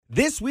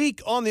This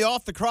week on the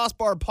Off the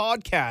Crossbar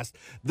podcast,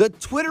 the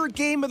Twitter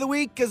game of the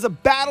week is a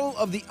battle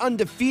of the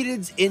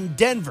undefeateds in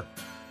Denver.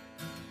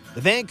 The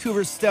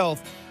Vancouver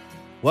Stealth,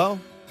 well,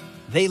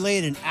 they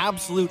laid an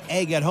absolute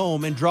egg at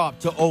home and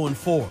dropped to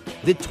 0-4.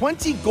 The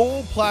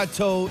 20-goal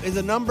plateau is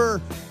a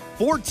number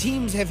 4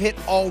 teams have hit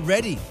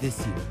already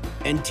this year.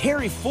 And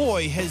Terry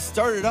Foy has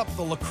started up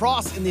the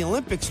lacrosse in the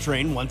Olympics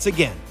train once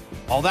again.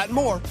 All that and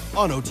more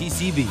on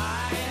OTCB.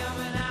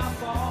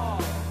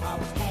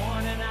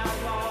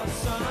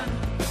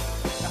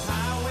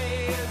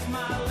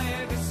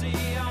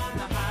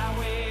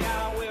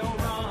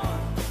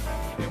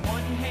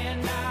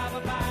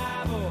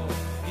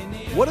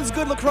 What is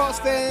good, lacrosse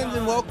fans,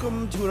 and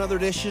welcome to another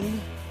edition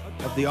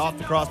of the Off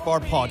the Crossbar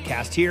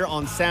podcast here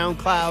on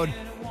SoundCloud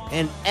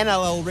and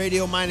NLL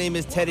Radio. My name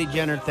is Teddy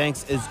Jenner.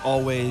 Thanks, as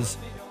always,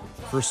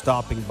 for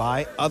stopping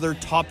by. Other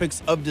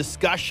topics of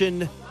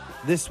discussion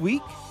this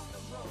week: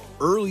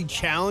 early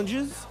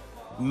challenges,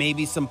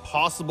 maybe some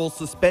possible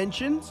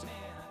suspensions,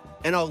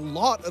 and a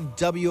lot of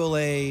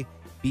WLA,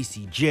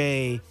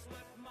 BCJ,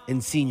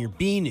 and Senior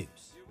B news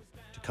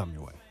to come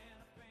your way.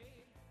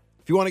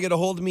 If you want to get a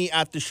hold of me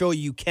at the show,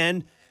 you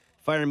can.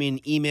 Fire me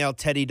an email,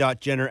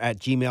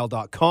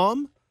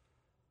 teddy.jenner@gmail.com.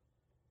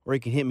 Or you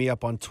can hit me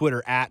up on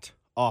Twitter at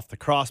Off the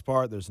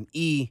Crossbar. There's an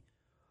E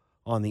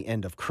on the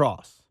end of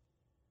cross.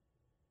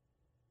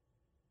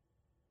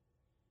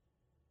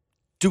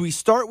 Do we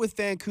start with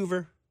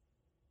Vancouver?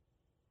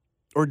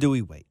 Or do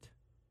we wait?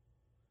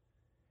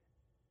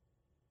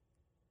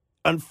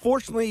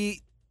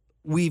 Unfortunately,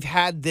 we've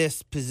had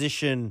this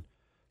position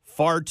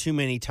far too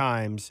many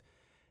times,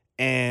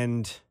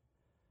 and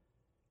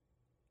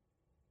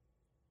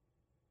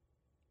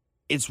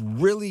it's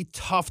really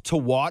tough to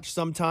watch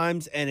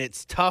sometimes, and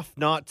it's tough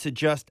not to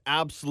just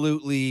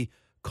absolutely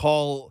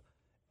call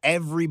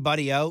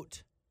everybody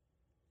out,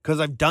 because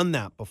I've done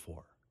that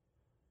before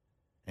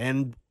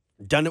and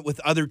done it with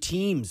other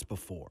teams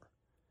before.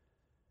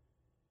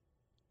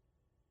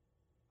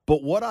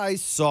 But what I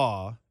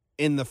saw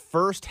in the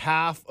first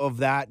half of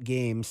that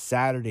game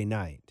Saturday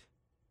night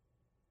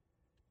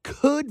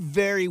could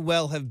very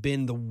well have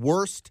been the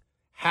worst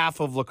half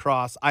of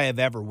lacrosse I have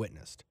ever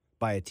witnessed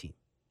by a team.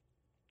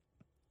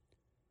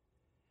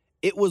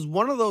 It was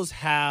one of those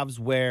halves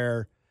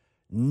where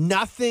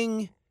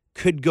nothing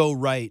could go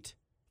right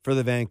for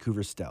the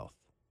Vancouver Stealth.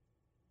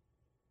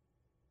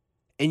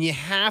 And you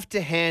have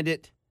to hand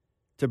it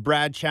to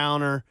Brad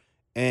Challoner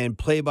and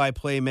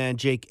play-by-play man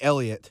Jake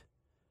Elliott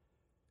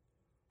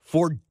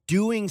for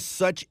doing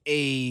such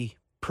a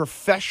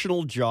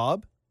professional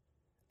job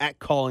at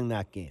calling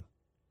that game.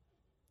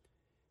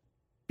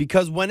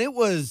 Because when it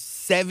was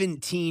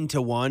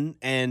 17-1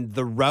 and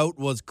the route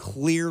was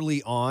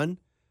clearly on,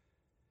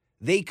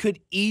 they could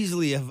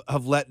easily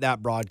have let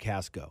that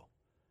broadcast go.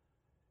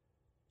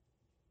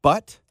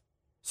 But,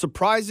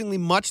 surprisingly,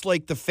 much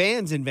like the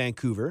fans in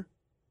Vancouver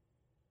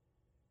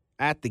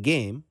at the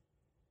game,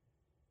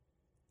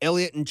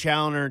 Elliott and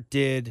Challoner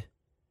did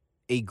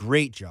a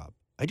great job.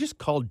 I just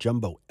called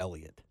Jumbo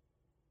Elliott.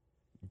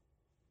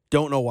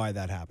 Don't know why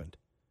that happened.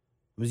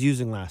 I was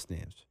using last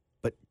names.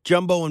 But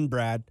Jumbo and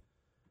Brad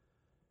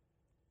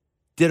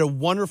did a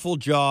wonderful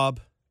job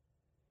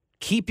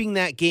keeping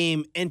that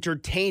game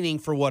entertaining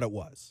for what it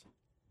was.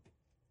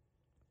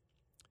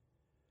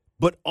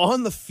 But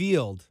on the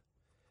field,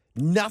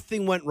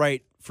 nothing went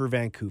right for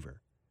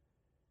Vancouver.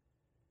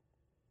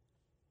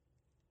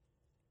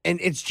 And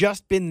it's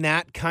just been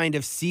that kind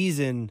of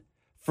season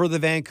for the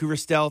Vancouver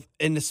Stealth,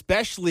 and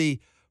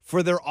especially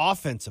for their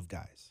offensive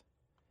guys.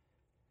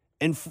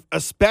 And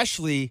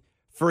especially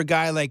for a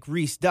guy like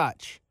Rhys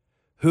Dutch,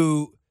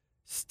 who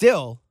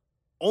still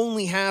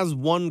only has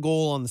 1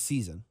 goal on the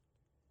season.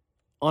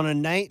 On a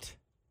night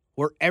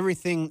where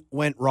everything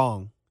went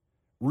wrong,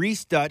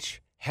 Rhys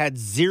Dutch had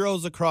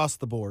zeros across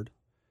the board,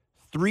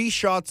 3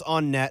 shots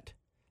on net,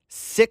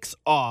 6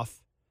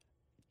 off,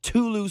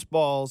 2 loose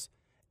balls,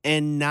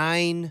 and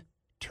 9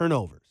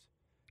 turnovers.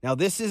 Now,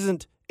 this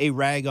isn't a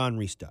rag on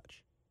Rhys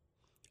Dutch.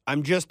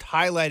 I'm just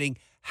highlighting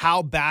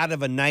how bad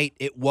of a night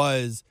it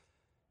was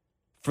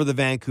for the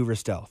Vancouver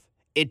Stealth.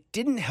 It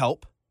didn't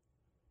help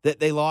that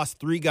they lost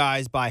 3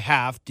 guys by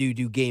half due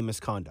to game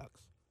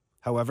misconduct.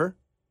 However,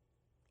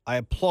 I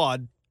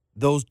applaud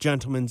those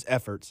gentlemen's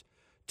efforts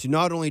to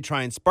not only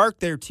try and spark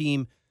their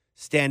team,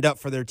 stand up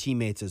for their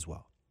teammates as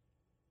well.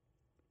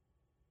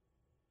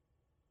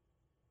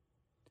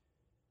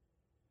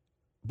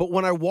 But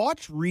when I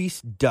watch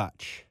Rhys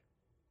Dutch,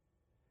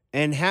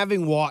 and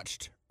having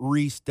watched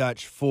Rhys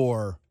Dutch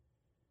for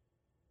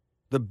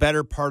the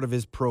better part of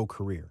his pro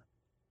career,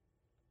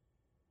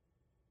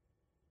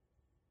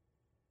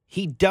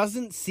 he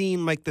doesn't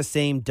seem like the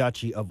same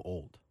Dutchie of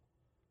old.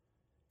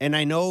 And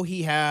I know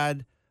he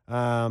had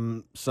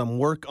some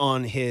work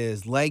on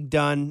his leg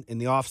done in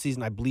the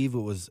offseason. I believe it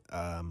was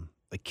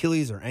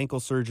Achilles or ankle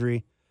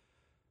surgery,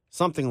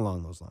 something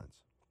along those lines.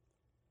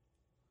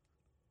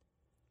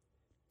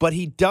 But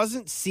he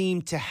doesn't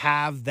seem to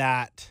have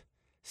that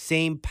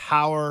same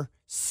power,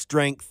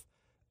 strength,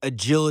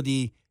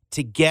 agility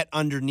to get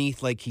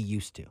underneath like he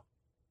used to.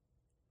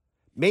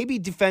 Maybe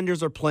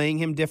defenders are playing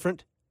him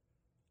different,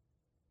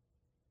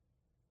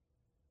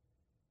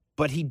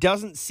 but he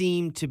doesn't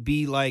seem to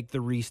be like the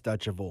Reese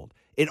Dutch of old.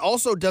 It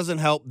also doesn't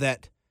help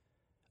that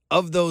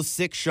of those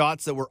 6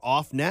 shots that were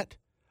off net,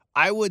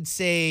 I would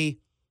say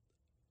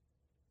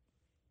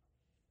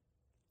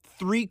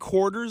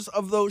 3/4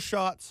 of those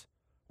shots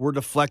were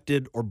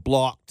deflected or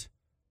blocked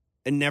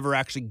and never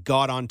actually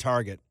got on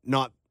target.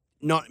 Not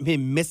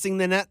him missing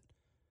the net,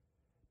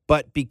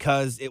 but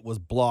because it was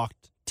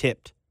blocked,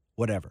 tipped,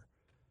 whatever.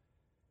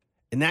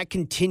 And that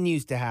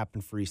continues to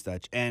happen for Reese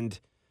Dutch. And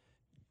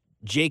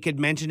Jake had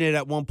mentioned it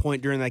at one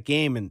point during that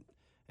game,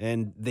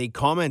 and they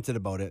commented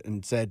about it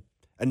and said,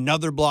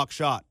 another block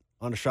shot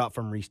on a shot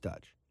from Reese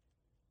Dutch.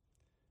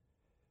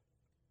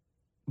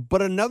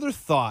 But another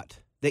thought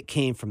that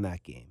came from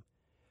that game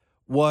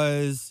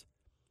was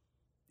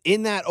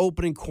in that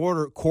opening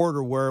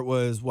quarter where it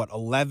was,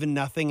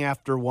 11-0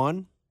 after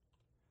 1?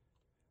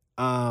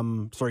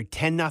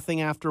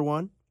 10-0 after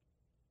 1?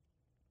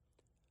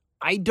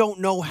 I don't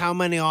know how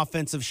many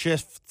offensive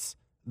shifts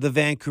the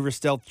Vancouver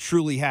Stealth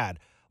truly had.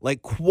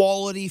 Like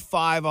quality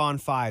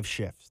 5-on-5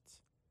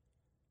 shifts.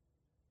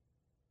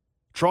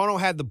 Toronto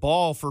had the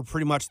ball for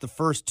pretty much the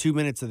first 2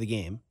 minutes of the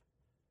game.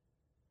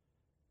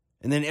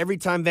 And then every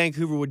time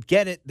Vancouver would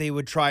get it, they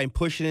would try and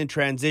push it in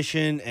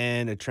transition,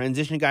 and a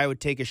transition guy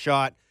would take a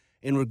shot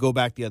and would go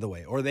back the other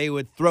way. Or they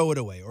would throw it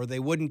away, or they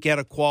wouldn't get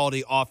a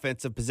quality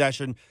offensive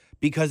possession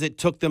because it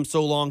took them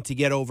so long to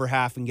get over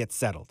half and get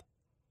settled.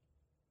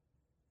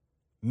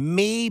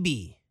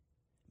 Maybe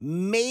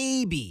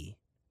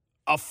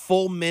a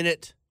full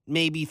minute,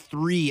 maybe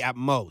 3 at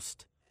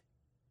most,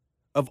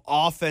 of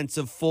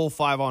offensive full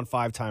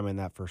 5-on-5 time in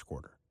that first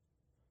quarter.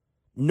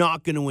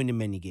 Not going to win in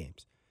many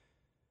games.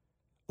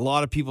 A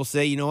lot of people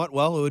say, you know what?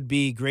 Well, it would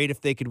be great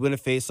if they could win a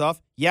faceoff.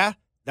 Yeah,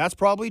 that's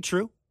probably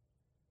true.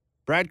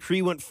 Brad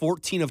Cree went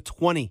 14 of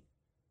 20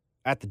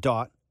 at the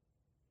dot.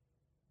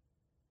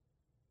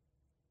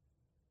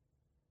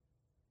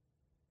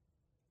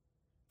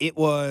 It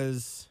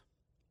was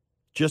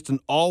just an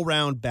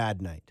all-round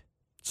bad night.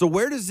 So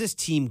where does this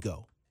team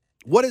go?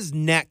 What is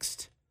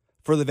next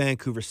for the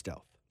Vancouver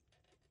Stealth?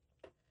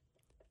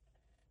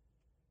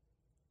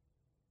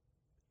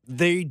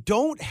 They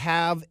don't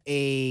have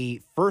a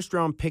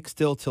first-round pick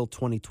still till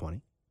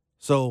 2020.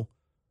 So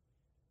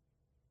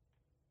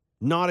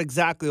not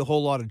exactly a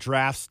whole lot of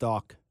draft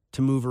stock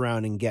to move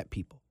around and get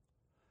people.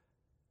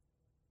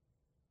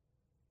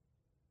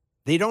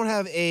 They don't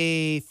have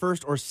a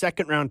first or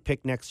second round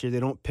pick next year.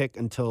 They don't pick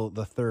until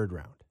the 3rd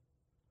round.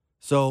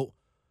 So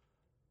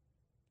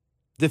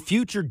the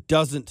future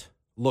doesn't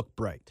look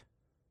bright.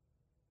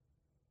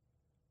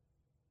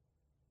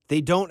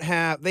 They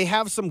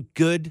have some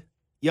good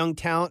young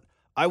talent.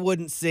 I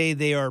wouldn't say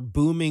they are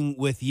booming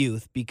with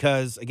youth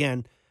because,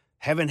 again,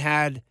 haven't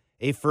had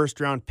a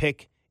first-round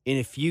pick in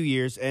a few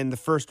years. And the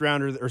first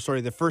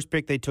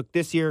pick they took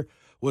this year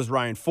was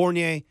Ryan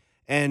Fournier,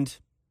 and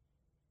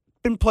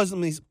been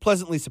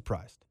pleasantly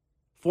surprised.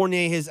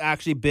 Fournier has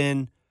actually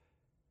been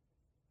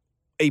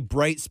a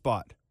bright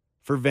spot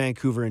for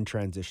Vancouver in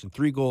transition.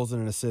 3 goals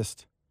and an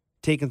assist,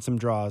 taking some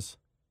draws.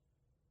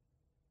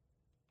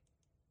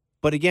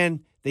 But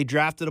again, they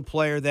drafted a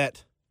player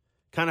that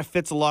kind of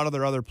fits a lot of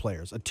their other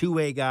players. A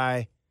two-way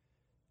guy,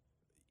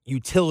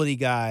 utility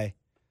guy,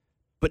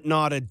 but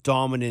not a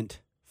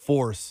dominant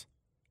force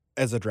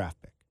as a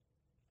draft pick.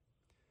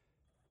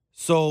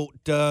 So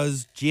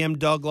does GM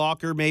Doug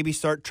Locker maybe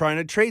start trying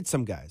to trade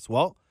some guys?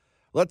 Well,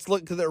 let's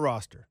look to their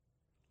roster.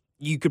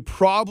 You could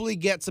probably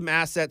get some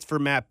assets for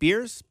Matt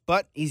Beers,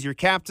 but he's your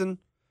captain,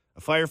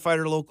 a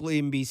firefighter locally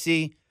in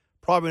BC.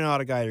 Probably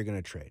not a guy you're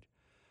going to trade.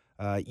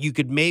 You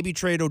could maybe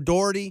trade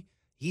O'Doherty.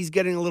 He's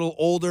getting a little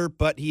older,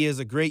 but he is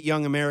a great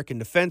young American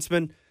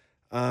defenseman.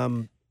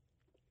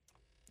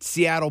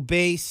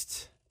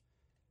 Seattle-based,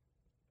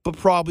 but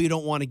probably you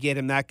don't want to get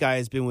him. That guy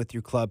has been with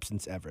your club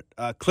since Everett.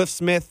 Cliff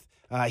Smith,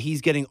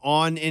 he's getting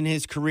on in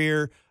his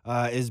career,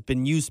 has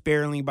been used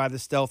sparingly by the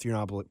Stealth.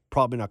 You're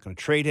probably not going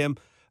to trade him.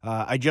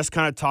 I just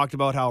kind of talked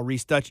about how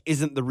Reese Dutch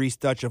isn't the Reese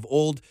Dutch of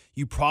old.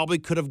 You probably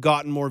could have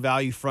gotten more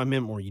value from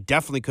him, or you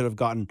definitely could have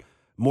gotten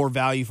more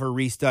value for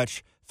Reese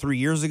Dutch 3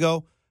 years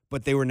ago,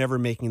 but they were never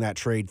making that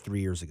trade 3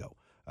 years ago.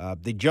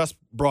 They just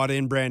brought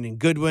in Brandon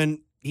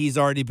Goodwin. He's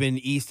already been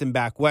east and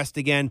back west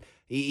again.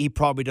 He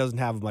probably doesn't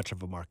have much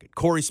of a market.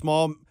 Corey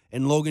Small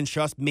and Logan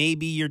Schuss may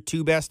be your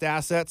 2 best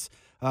assets,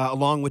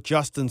 along with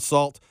Justin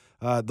Salt.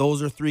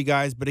 Those are 3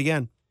 guys. But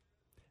again,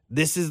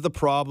 this is the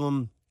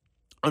problem,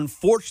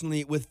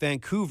 unfortunately, with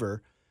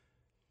Vancouver.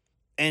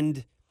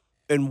 And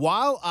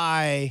while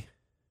I,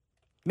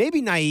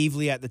 maybe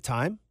naively at the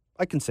time,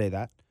 I can say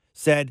that,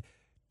 said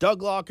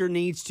Doug Locker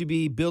needs to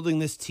be building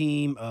this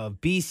team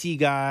of BC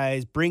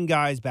guys, bring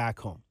guys back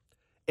home,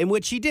 in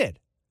which he did.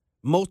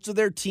 Most of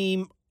their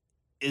team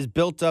is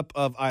built up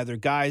of either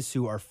guys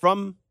who are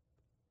from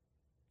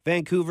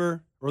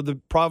Vancouver or the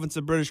province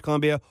of British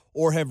Columbia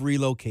or have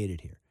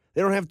relocated here.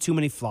 They don't have too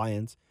many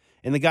fly-ins.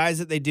 And the guys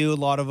that they do, a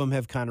lot of them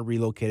have kind of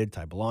relocated.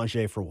 Ty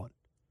Belanger for one.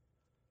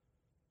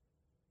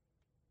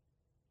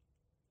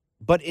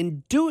 But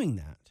in doing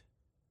that,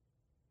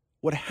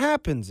 what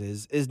happens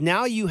is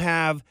now you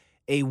have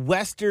a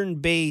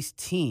Western-based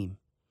team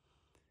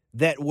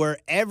that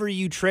wherever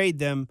you trade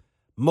them,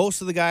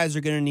 most of the guys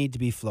are going to need to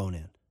be flown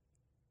in.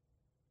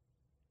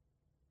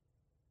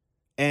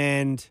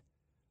 And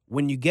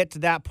when you get to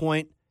that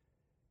point,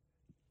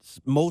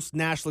 most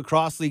National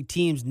Lacrosse League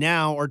teams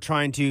now are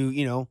trying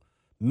to,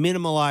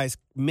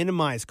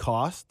 minimize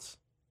costs.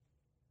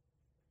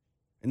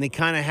 And they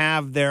kind of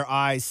have their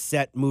eyes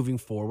set moving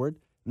forward.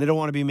 And they don't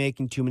want to be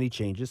making too many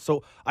changes.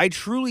 So I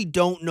truly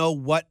don't know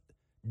what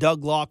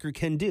Doug Locker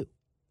can do.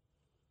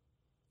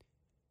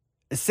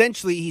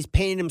 Essentially, he's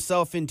painted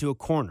himself into a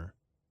corner.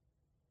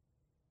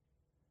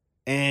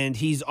 And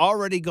he's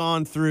already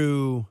gone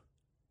through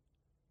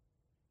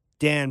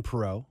Dan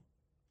Perreault.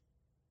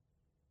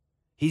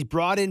 He's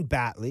brought in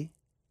Batley.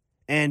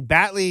 And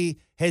Batley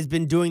has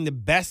been doing the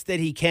best that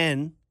he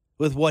can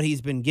with what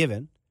he's been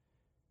given.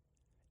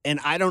 And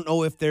I don't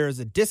know if there is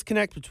a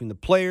disconnect between the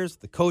players,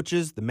 the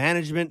coaches, the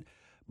management,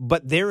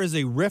 but there is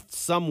a rift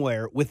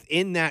somewhere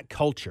within that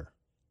culture.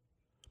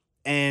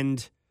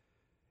 And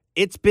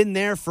it's been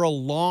there for a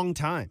long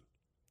time.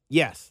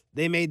 Yes,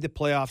 they made the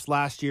playoffs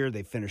last year.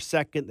 They finished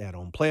second. They had a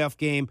home playoff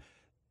game.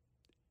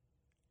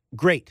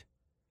 Great.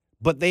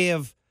 But they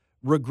have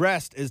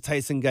regressed, as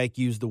Tyson Geik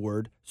used the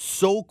word,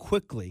 so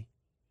quickly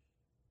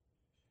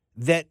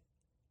that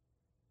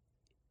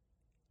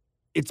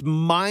it's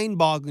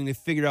mind-boggling to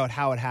figure out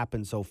how it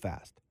happened so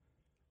fast.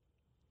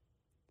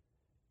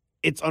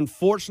 It's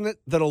unfortunate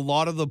that a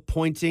lot of the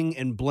pointing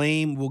and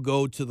blame will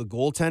go to the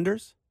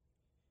goaltenders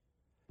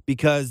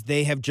because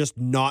they have just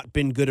not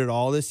been good at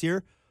all this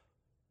year.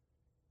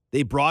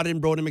 They brought in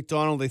Brodie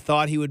McDonald. They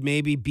thought he would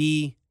maybe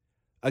be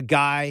a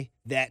guy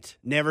that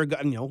never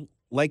got,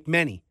 like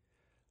many,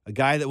 a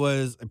guy that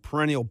was a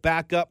perennial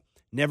backup,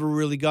 never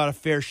really got a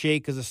fair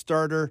shake as a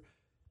starter.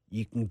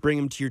 You can bring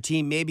him to your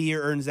team. Maybe he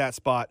earns that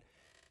spot.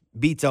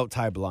 Beats out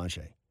Ty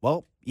Belanger.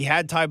 Well, you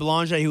had Ty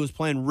Belanger, who was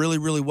playing really,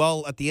 really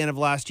well at the end of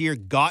last year,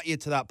 got you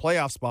to that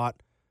playoff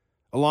spot,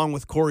 along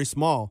with Corey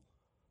Small.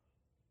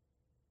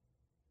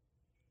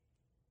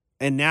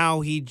 And now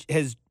he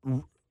has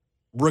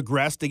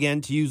regressed,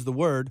 again, to use the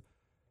word,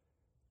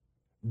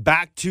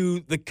 back to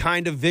the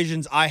kind of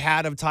visions I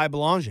had of Ty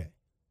Belanger.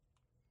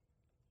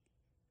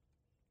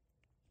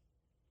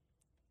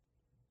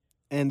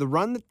 And the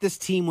run that this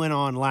team went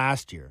on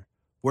last year,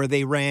 where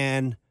they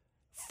ran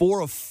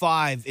 4 of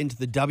 5 into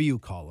the W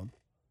column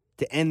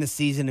to end the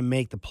season and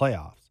make the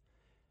playoffs,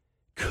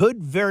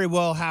 could very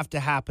well have to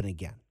happen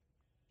again.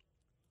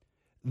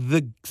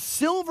 The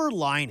silver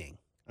lining,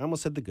 I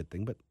almost said the good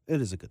thing, but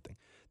it is a good thing.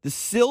 The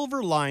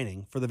silver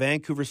lining for the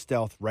Vancouver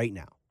Stealth right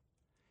now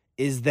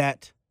is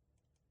that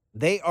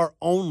they are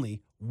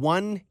only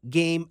 1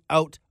 game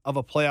out of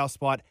a playoff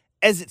spot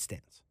as it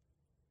stands.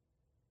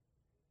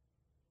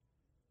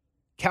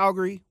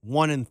 Calgary,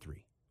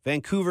 1-3.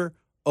 Vancouver,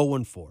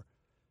 0-4.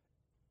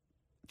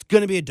 It's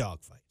going to be a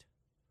dogfight.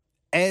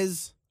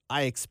 As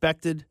I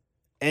expected,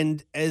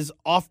 and as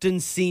often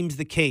seems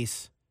the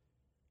case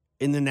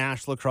in the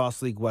National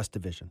Lacrosse League West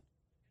Division,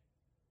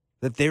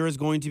 that there is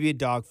going to be a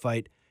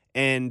dogfight,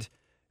 and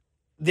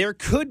there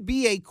could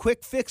be a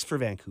quick fix for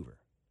Vancouver.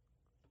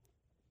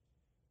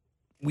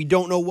 We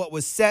don't know what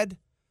was said.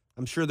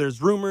 I'm sure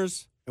there's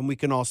rumors, and we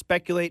can all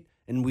speculate,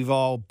 and we've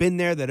all been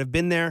there that have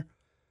been there.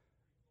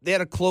 They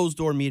had a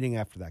closed-door meeting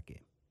after that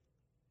game.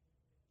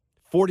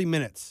 40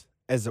 minutes,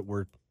 as it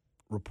were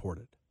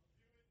reported.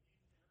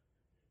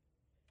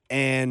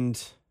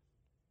 And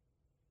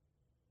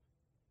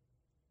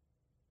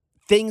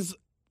things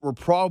were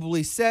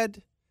probably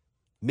said.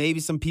 Maybe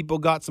some people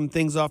got some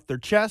things off their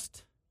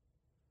chest.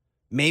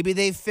 Maybe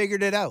they've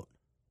figured it out.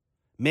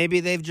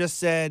 Maybe they've just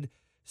said,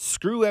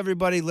 screw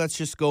everybody, let's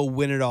just go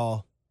win it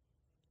all.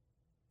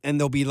 And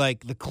they'll be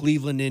like the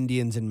Cleveland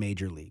Indians in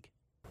Major League.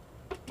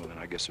 Well, then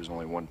I guess there's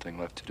only one thing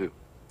left to do.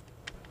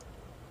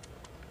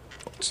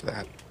 What's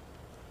that?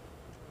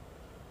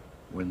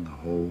 Win the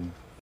whole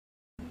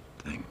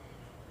thing.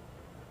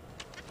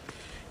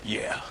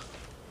 Yeah.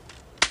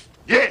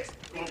 Yes!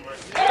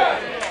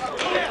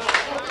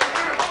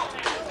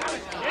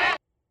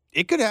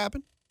 It could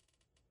happen.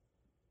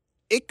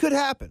 It could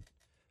happen.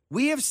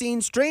 We have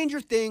seen stranger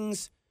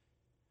things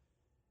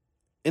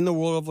in the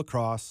world of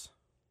lacrosse.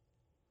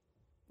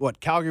 What,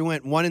 Calgary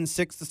went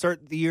 1-6 to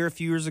start the year a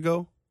few years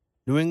ago.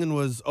 New England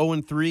was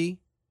 0-3.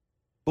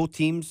 Both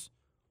teams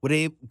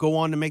would go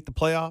on to make the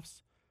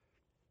playoffs.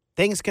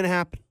 Things can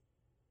happen.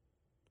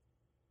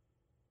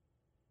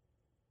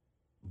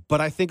 But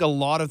I think a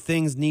lot of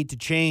things need to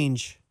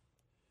change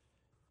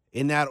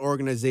in that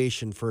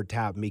organization for it to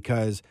happen,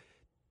 because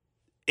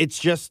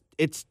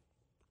it's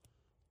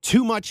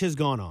too much has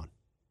gone on.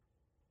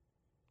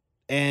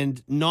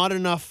 And not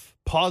enough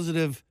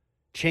positive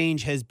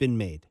change has been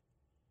made.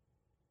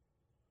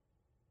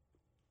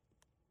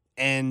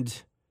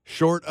 And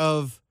short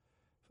of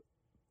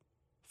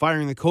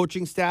firing the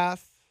coaching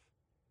staff,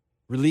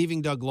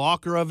 relieving Doug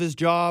Locker of his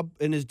job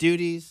and his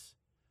duties,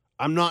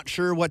 I'm not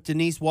sure what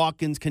Denise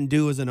Watkins can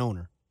do as an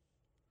owner.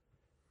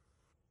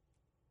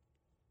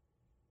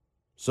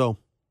 So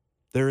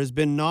there has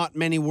been not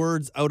many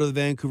words out of the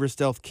Vancouver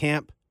Stealth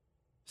camp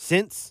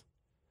since.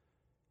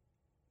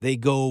 They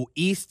go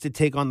east to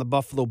take on the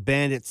Buffalo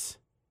Bandits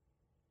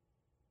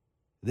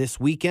this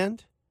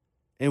weekend,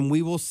 and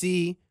we will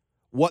see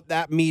what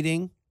that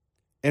meeting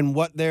and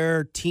what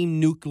their team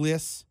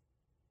nucleus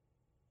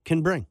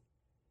can bring.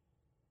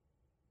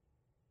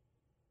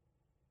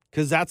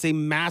 Because that's a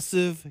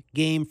massive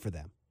game for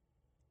them.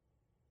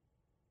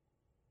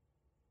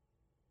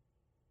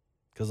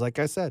 Because like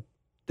I said,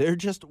 they're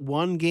just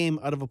one game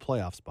out of a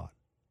playoff spot.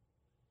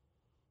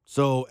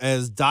 So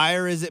as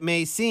dire as it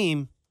may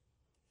seem,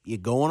 you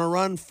go on a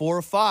run 4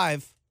 or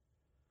 5.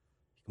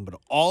 You can put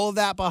all of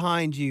that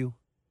behind you.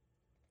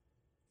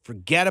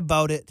 Forget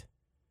about it.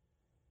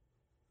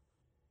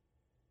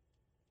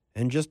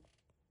 And just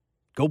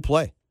go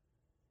play.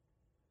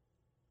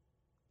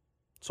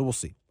 So we'll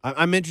see.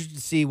 I'm interested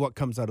to see what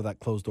comes out of that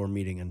closed-door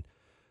meeting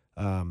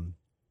and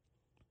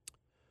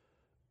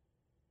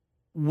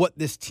what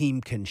this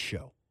team can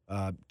show.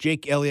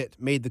 Jake Elliott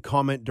made the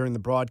comment during the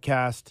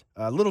broadcast,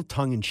 a little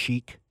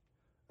tongue-in-cheek,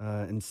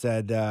 and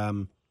said,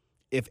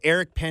 if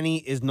Eric Penny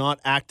is not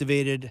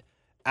activated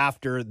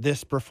after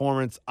this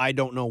performance, I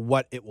don't know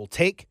what it will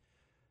take.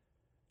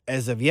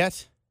 As of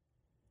yet,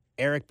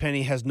 Eric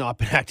Penny has not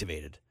been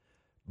activated.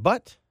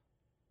 But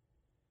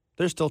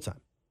there's still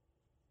time.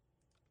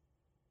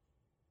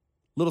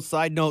 Little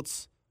side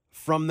notes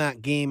from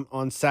that game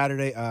on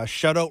Saturday.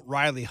 Shutout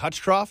Riley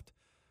Hutchcroft,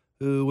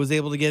 who was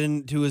able to get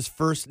into his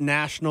first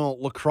National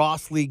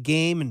Lacrosse League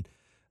game. And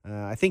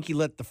I think he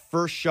let the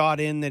first shot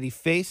in that he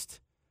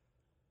faced.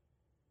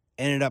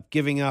 Ended up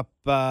giving up,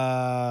 where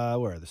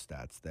are the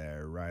stats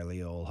there?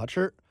 Riley old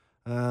Hutchert.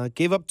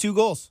 Gave up 2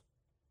 goals.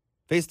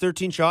 Faced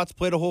 13 shots,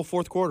 played a whole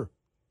fourth quarter.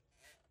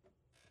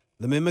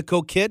 The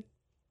Mimico kid.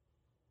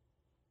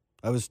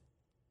 I was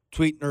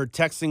tweeting or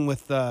texting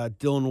with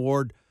Dylan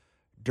Ward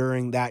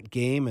during that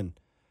game, and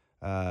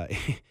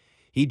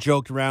he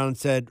joked around and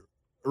said,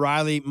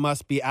 Riley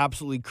must be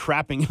absolutely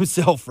crapping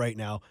himself right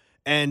now.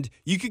 And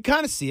you could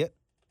kind of see it.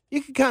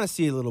 You could kind of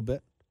see it a little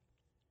bit.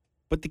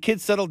 But the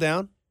kid settled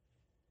down,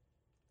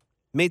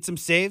 made some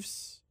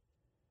saves,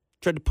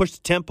 tried to push the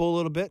tempo a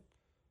little bit.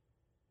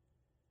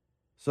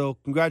 So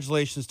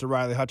congratulations to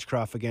Riley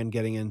Hutchcroft again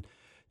getting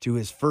into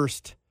his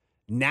first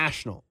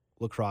National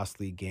Lacrosse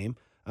League game.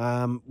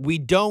 We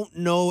don't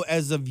know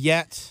as of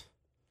yet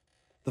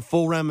the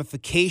full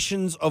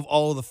ramifications of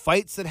all of the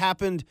fights that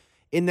happened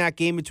in that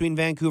game between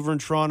Vancouver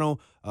and Toronto.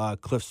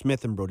 Cliff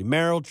Smith and Brody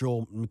Merrill,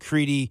 Joel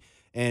McCready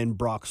and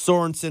Brock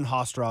Sorensen,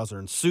 Hostrauser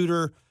and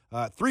Suter.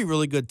 3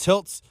 really good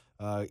tilts.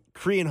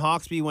 Cree and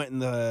Hawkesby went in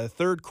the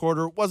third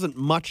quarter. Wasn't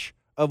much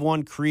of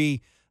one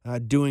Cree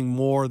doing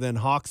more than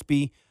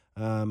Hawkesby.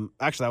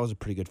 Actually, that was a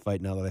pretty good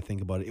fight now that I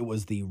think about it. It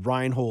was the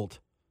Reinhold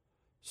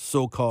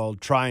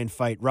so-called try and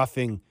fight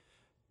roughing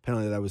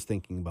penalty that I was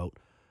thinking about.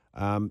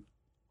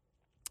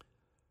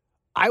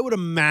 I would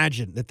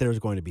imagine that there's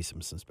going to be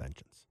some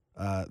suspensions.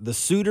 The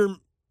Suter,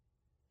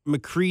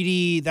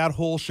 McCready, that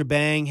whole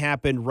shebang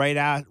happened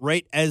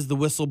right as the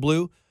whistle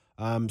blew.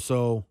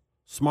 So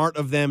smart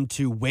of them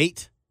to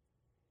wait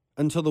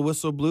until the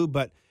whistle blew,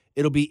 but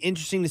it'll be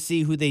interesting to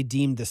see who they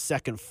deem the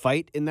second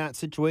fight in that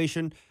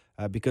situation,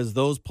 because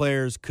those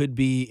players could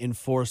be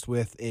enforced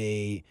with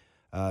a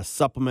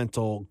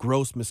supplemental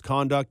gross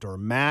misconduct or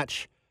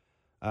match,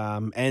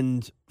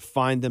 and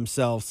find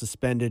themselves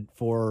suspended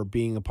for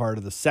being a part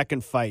of the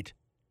second fight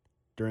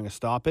during a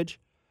stoppage.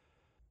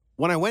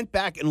 When I went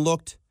back and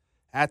looked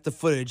at the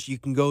footage, you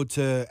can go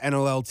to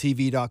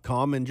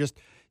NLLTV.com and just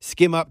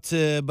skim up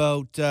to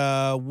about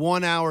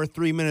 1 hour,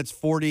 3 minutes,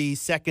 40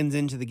 seconds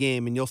into the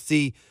game, and you'll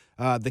see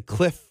the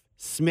Cliff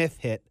Smith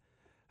hit.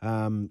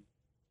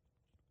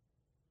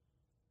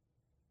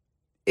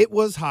 It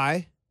was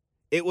high.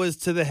 It was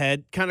to the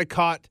head, kind of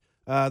caught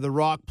the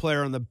Rock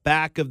player on the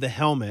back of the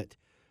helmet.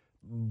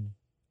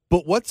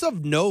 But what's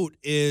of note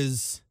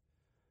is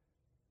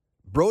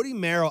Brody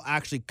Merrill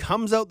actually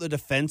comes out the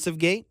defensive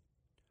gate,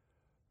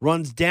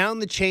 runs down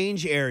the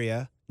change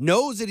area,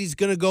 knows that he's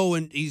going to go,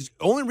 and the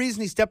only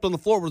reason he stepped on the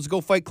floor was to go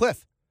fight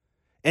Cliff.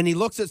 And he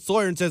looks at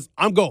Sawyer and says,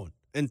 I'm going.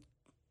 And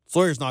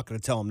Sawyer's not going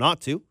to tell him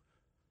not to.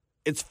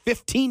 It's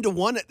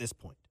 15-1 at this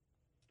point.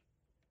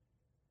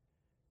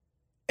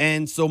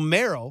 And so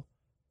Merrill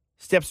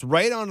steps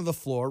right onto the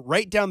floor,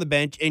 right down the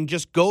bench, and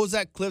just goes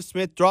at Cliff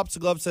Smith, drops the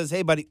glove, says,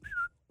 hey, buddy,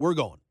 we're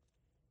going.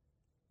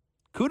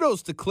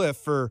 Kudos to Cliff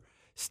for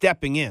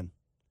stepping in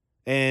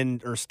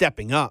or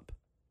stepping up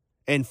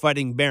and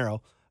fighting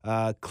Merrill.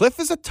 Cliff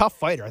is a tough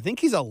fighter. I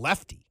think he's a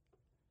lefty,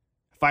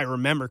 if I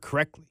remember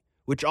correctly,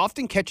 which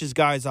often catches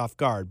guys off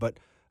guard. But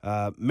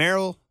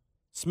Merrill,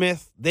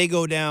 Smith, they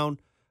go down.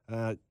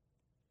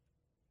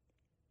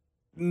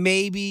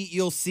 Maybe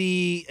you'll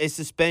see a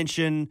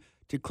suspension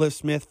to Cliff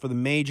Smith for the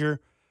major,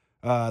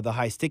 the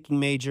high-sticking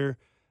major.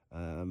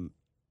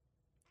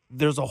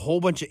 There's a whole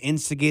bunch of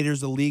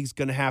instigators the league's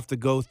going to have to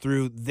go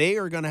through. They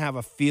are going to have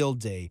a field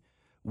day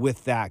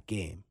with that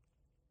game.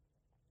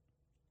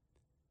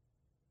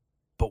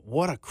 But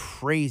what a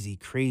crazy,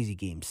 crazy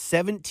game.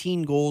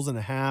 17 goals and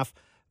a half.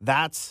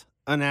 That's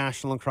a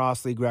National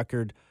Lacrosse League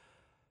record.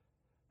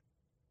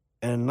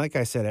 And like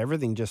I said,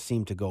 everything just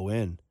seemed to go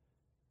in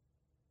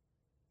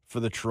for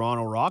the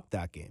Toronto Rock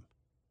that game.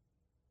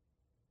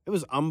 It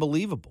was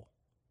unbelievable.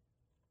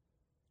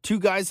 Two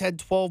guys had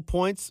 12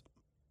 points,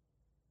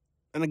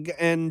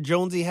 and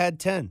Jonesy had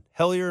 10.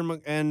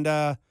 Hellier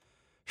and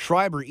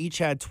Schreiber each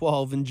had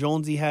 12, and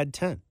Jonesy had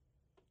 10.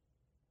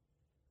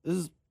 This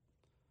is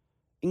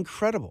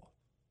incredible.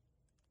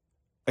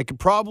 I could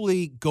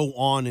probably go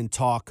on and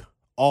talk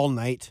all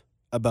night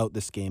about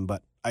this game,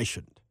 but I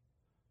shouldn't.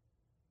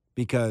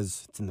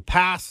 Because it's in the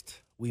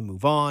past, we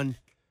move on,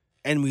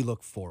 and we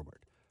look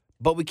forward.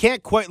 But we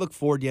can't quite look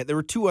forward yet. There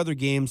were two other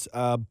games.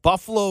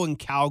 Buffalo and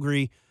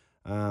Calgary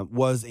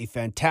was a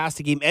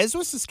fantastic game, as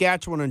was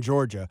Saskatchewan and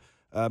Georgia.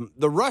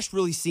 The Rush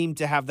really seemed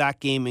to have that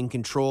game in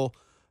control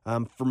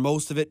for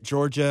most of it.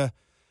 Georgia,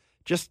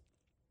 just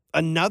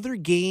another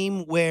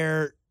game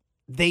where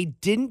they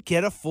didn't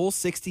get a full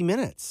 60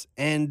 minutes.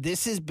 And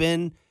this has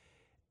been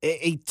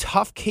a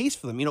tough case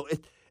for them. You know,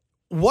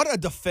 what a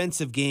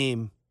defensive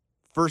game,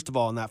 first of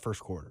all, in that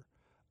first quarter.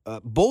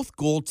 Both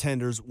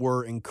goaltenders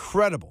were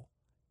incredible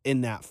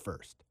in that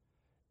first.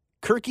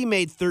 Kirky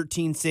made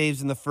 13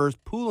 saves in the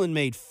first. Poulin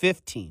made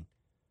 15.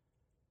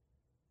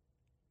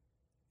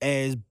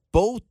 As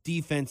both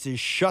defenses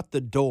shut the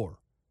door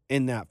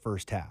in that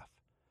first half.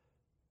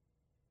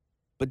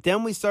 But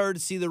then we started to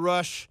see the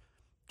Rush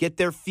get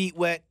their feet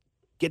wet,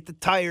 get the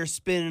tires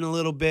spinning a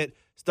little bit,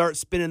 start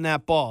spinning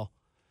that ball.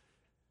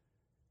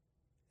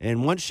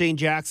 And once Shane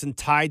Jackson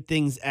tied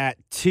things at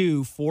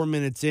 2, 4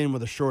 minutes in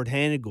with a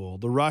shorthanded goal,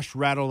 the Rush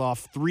rattled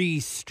off 3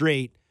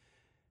 straight,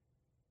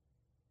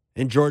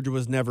 and Georgia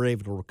was never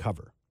able to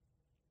recover.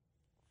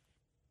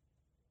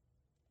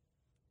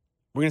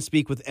 We're going to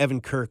speak with Evan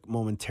Kirk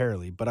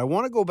momentarily, but I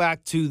want to go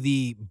back to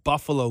the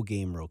Buffalo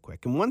game real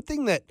quick. And one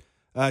thing that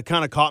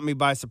kind of caught me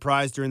by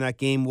surprise during that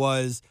game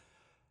was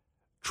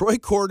Troy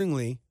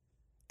Cordingley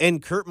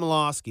and Kurt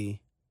Malosky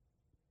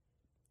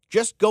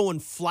just going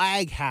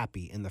flag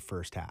happy in the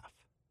first half.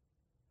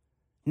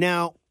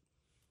 Now,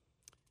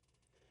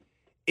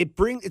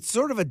 it's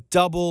sort of a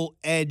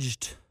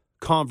double-edged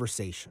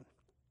conversation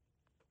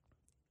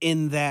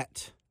in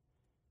that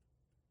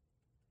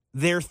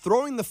they're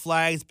throwing the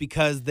flags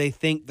because they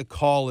think the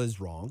call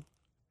is wrong.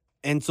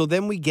 And so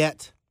then we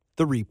get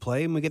the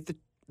replay and we get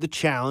the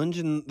challenge,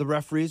 and the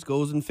referees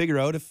goes and figure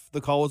out if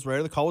the call was right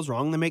or the call was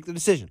wrong, and they make the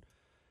decision.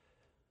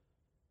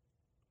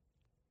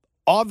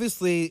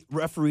 Obviously,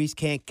 referees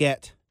can't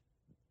get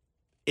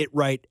it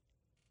right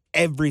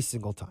every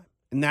single time.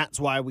 And that's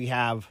why we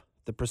have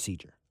the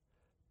procedure.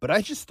 But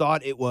I just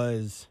thought it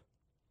was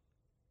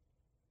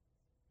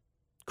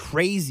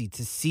crazy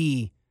to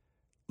see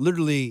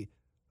literally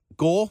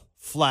goal,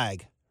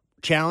 flag,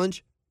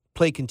 challenge,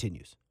 play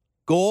continues.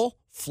 Goal,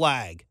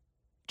 flag,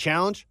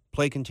 challenge,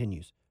 play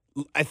continues.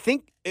 I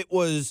think it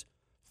was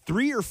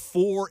 3 or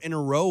 4 in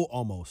a row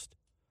almost.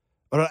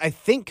 But I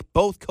think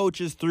both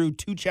coaches threw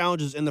 2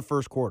 challenges in the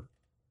first quarter.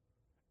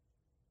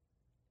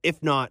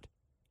 If not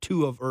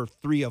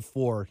 3 of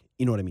 4,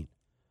 you know what I mean?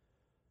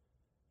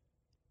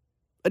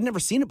 I'd never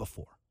seen it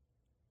before.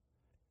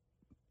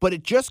 But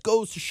it just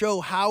goes to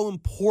show how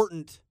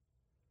important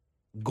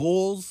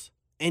goals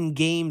and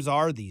games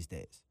are these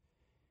days.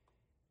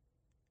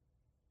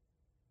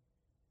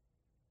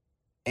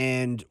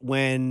 And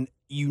when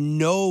you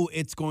know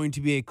it's going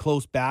to be a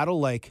close battle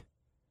like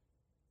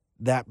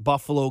that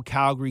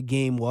Buffalo-Calgary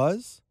game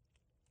was,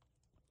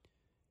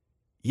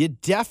 you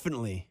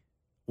definitely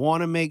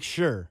want to make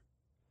sure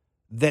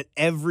that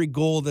every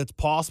goal that's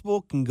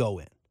possible can go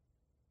in.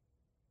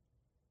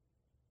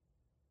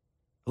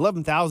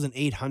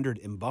 11,800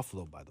 in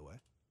Buffalo, by the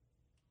way.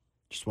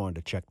 Just wanted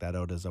to check that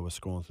out as I was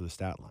scrolling through the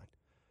stat line.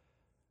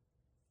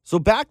 So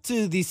back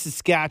to the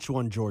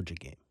Saskatchewan-Georgia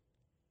game,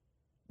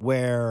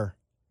 where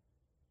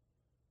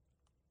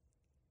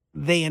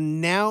they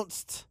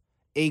announced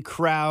a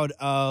crowd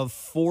of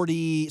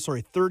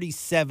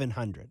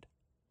 3,700.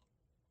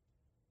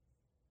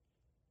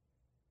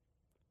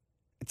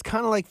 It's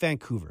kind of like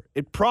Vancouver.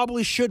 It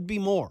probably should be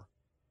more.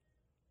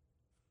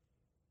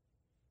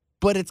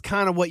 But it's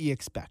kind of what you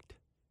expect.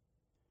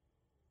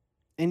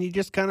 And you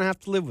just kind of have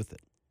to live with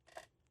it.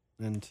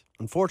 And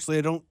unfortunately,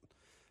 I don't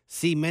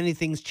see many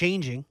things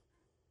changing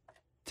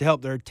to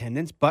help their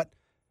attendance, but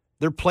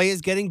their play is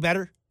getting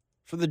better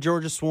for the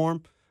Georgia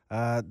Swarm.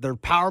 Their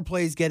power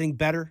play is getting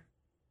better.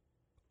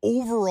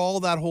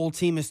 Overall, that whole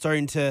team is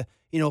starting to,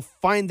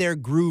 find their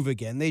groove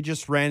again. They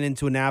just ran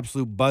into an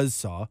absolute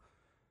buzzsaw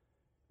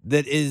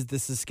that is the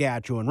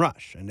Saskatchewan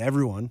Rush. And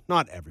everyone,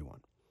 not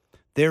everyone,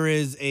 there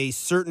is a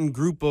certain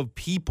group of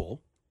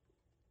people,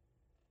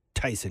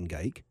 Tyson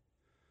Geik,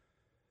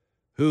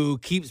 who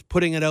keeps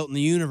putting it out in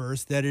the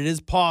universe that it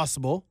is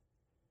possible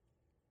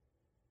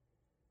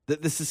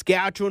that the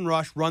Saskatchewan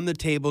Rush run the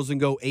tables and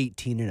go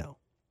 18-0.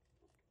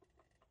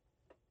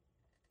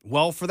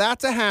 Well, for that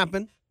to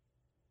happen,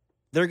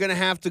 they're going to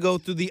have to go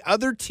through the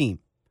other team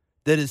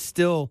that is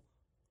still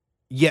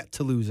yet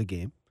to lose a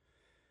game.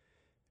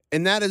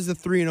 And that is the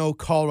 3-0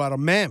 Colorado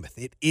Mammoth.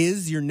 It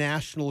is your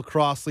National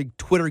Lacrosse League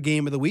Twitter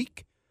game of the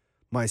week.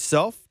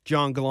 Myself,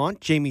 John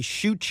Gallant, Jamie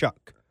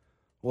Shuchuk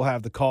will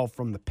have the call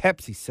from the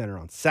Pepsi Center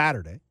on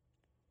Saturday.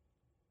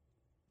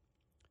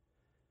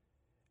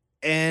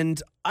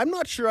 And I'm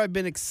not sure I've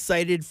been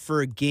excited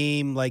for a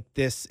game like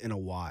this in a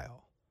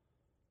while.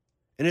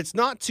 And it's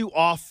not too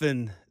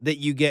often that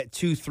you get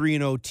two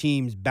 3-0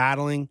 teams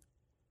battling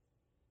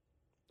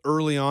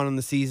early on in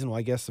the season. Well,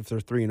 I guess if they're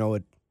 3-0,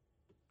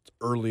 it's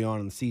early on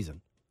in the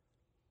season.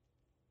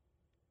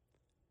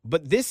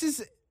 But this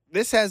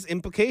has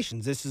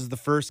implications. This is the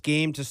first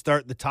game to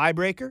start the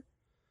tiebreaker.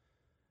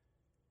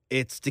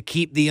 It's to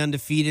keep the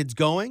undefeateds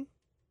going.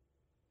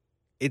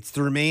 It's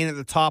to remain at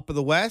the top of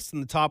the West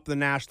and the top of the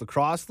National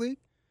Lacrosse League.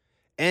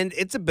 And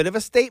it's a bit of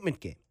a statement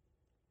game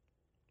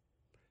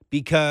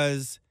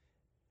because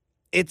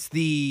it's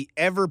the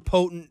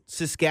ever-potent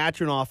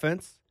Saskatchewan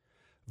offense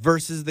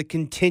versus the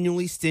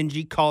continually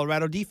stingy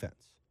Colorado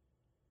defense.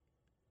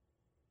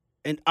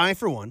 And I,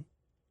 for one,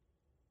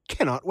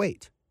 cannot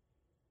wait.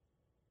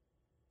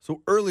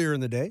 So earlier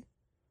in the day,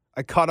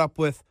 I caught up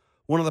with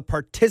one of the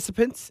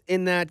participants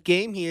in that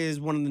game. He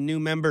is one of the new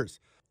members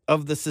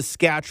of the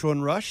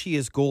Saskatchewan Rush. He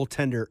is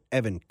goaltender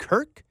Evan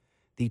Kirk,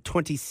 the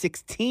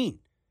 2016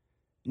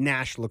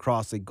 National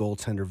Lacrosse League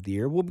Goaltender of the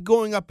Year. We'll be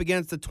going up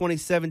against the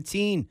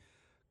 2017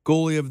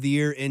 Goalie of the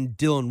Year in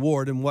Dylan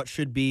Ward in what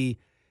should be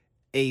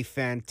a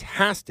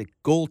fantastic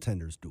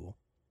goaltenders duel.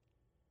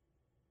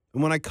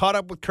 And when I caught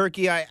up with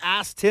Kirky, I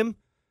asked him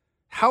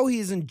how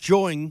he's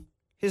enjoying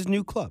his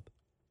new club.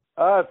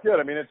 It's good.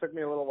 I mean, it took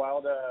me a little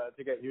while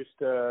to get used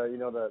to,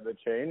 the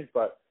change,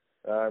 but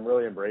I'm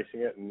really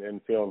embracing it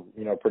and feeling,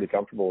 pretty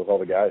comfortable with all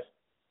the guys.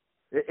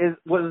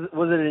 Was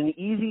it an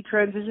easy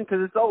transition?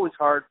 Because it's always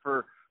hard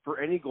for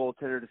any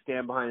goaltender to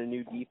stand behind a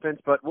new defense.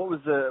 But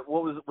was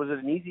it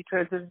an easy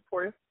transition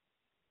for you?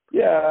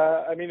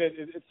 Yeah, I mean,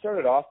 it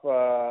started off,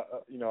 a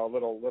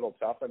little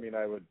tough. I mean,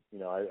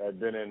 I'd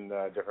been in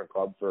a different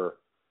club for,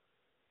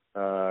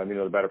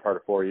 the better part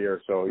of 4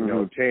 years. So,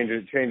 change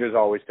is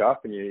always tough.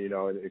 And,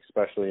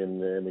 especially in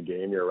the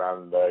game, you're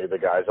around the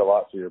guys a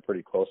lot, so you're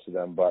pretty close to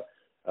them. But,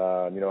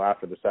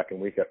 after the second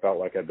week, I felt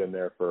like I'd been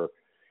there for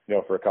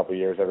a couple of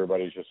years.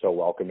 Everybody's just so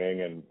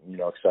welcoming and,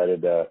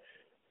 excited to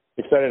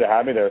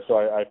have me there. So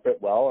I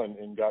fit well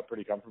and got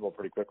pretty comfortable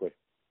pretty quickly.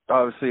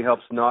 Obviously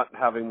helps not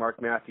having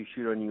Mark Matthews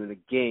shoot on you in a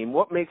game.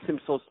 What makes him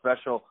so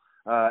special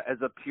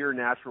as a pure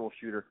natural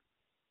shooter?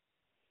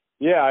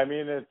 Yeah, I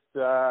mean,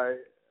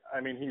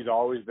 he's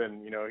always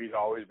been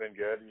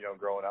good,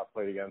 growing up,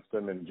 played against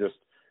him, and just,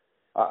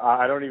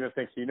 I don't even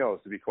think he knows,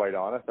 to be quite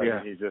honest. I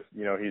mean, he's just,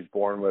 he's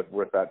born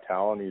with that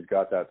talent. He's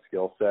got that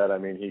skill set. I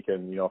mean, he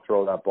can,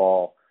 throw that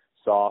ball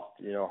soft,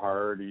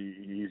 hard.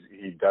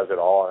 He does it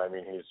all. And I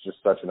mean, he's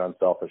just such an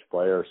unselfish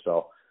player.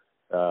 So,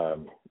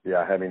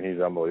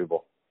 he's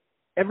unbelievable.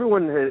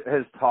 Everyone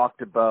has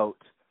talked about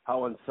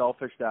how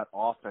unselfish that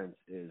offense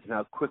is and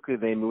how quickly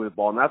they move the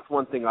ball. And that's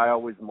one thing I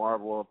always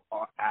marvel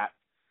at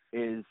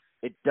is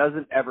it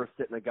doesn't ever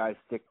sit in a guy's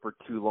stick for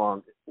too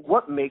long.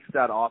 What makes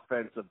that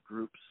offensive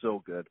group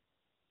so good?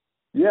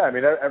 Yeah, I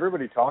mean,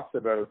 everybody talks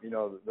about,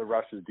 the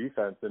Rush's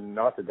defense, and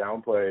not to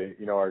downplay,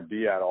 our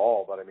D at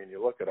all, but I mean,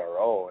 you look at our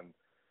O,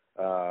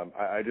 and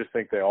I just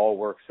think they all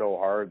work so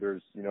hard.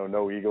 There's,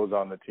 no egos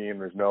on the team.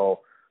 There's no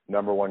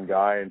number one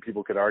guy, and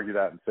people could argue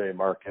that and say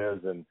Mark is,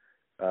 and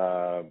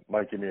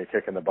might give me a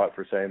kick in the butt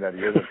for saying that he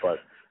isn't, but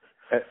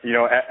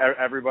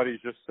everybody's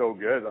just so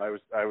good.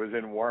 I was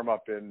in warm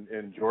up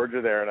in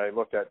Georgia there, and I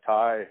looked at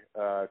Ty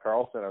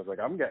Carlson. I was like,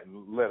 I'm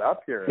getting lit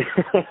up here.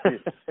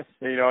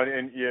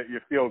 And you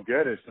feel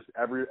good. It's just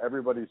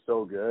everybody's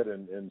so good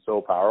and so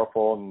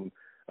powerful, and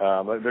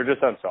they're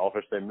just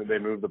unselfish. They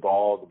move the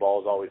ball. The ball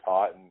is always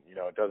hot, and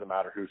it doesn't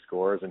matter who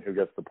scores and who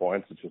gets the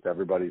points. It's just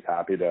everybody's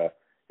happy to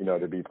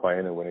to be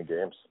playing and winning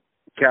games.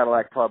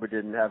 Cadillac probably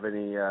didn't have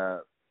any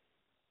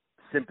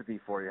sympathy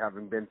for you,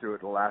 having been through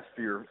it the last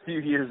few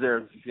years there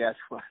in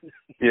Saskatchewan.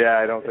 Yeah,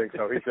 I don't think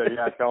so. He said,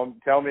 "Yeah,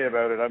 tell me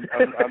about it.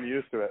 I'm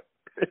used to it."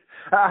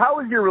 How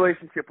was your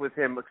relationship with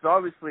him? Because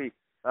obviously,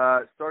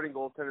 starting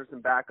goaltenders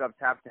and backups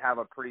have to have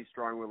a pretty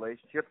strong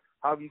relationship.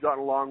 How have you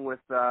gotten along with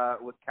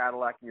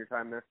Cadillac in your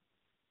time there?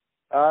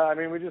 I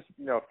mean, we just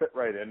fit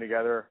right in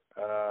together.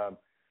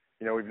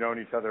 We've known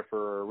each other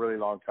for a really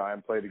long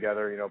time, played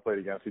together, played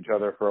against each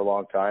other for a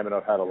long time, and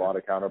I've had a lot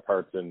of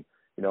counterparts in,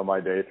 my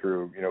day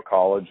through,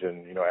 college,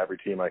 and, every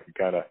team I could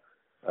kind of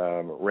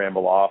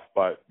ramble off.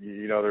 But,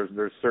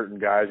 there's certain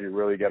guys you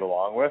really get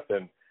along with,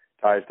 and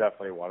Ty's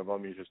definitely one of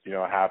them. He's just,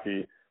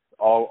 happy,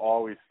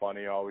 always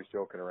funny, always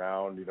joking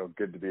around,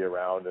 good to be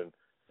around, and,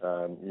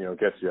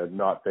 gets you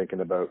not thinking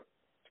about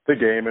the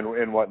game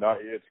and whatnot.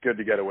 It's good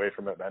to get away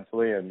from it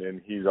mentally,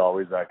 and he's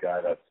always that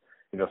guy that's,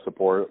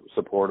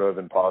 supportive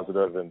and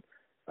positive, and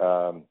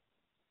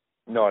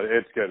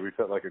it's good. We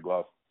fit like a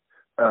glove.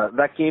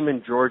 That game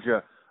in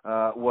Georgia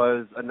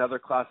was another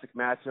classic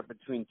matchup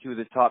between two of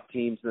the top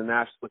teams in the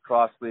National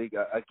Lacrosse League,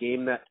 a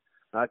game that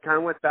kind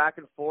of went back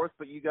and forth,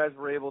 but you guys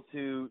were able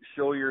to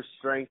show your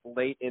strength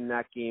late in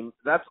that game.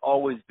 That's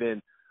always been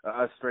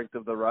a strength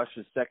of the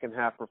Rush's second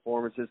half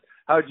performances.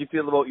 How did you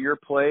feel about your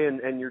play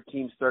and your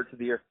team's start to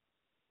the year?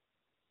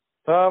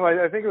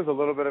 I think it was a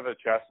little bit of a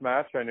chess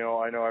match. I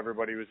know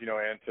everybody was,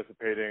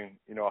 anticipating,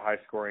 a high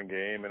scoring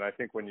game. And I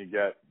think when you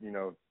get,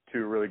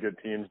 two really good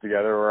teams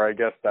together, or I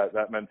guess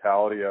that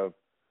mentality of,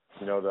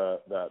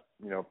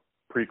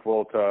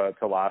 prequel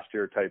to last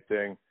year type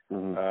thing,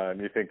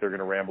 you think they're going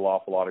to ramble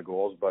off a lot of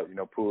goals, but,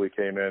 Pooley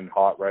came in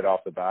hot right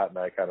off the bat, and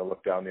I kind of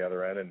looked down the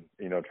other end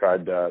and,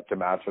 tried to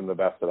match him the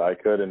best that I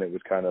could. And it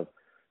was kind of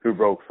who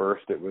broke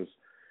first. It was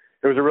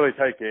a really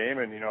tight game,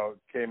 and,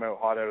 came out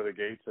hot out of the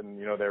gates, and,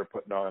 they were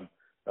putting on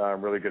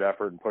really good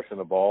effort and pushing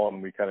the ball,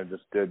 and we kind of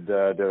just did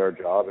our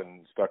job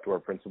and stuck to our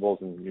principles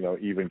and,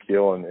 even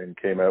keel and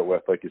came out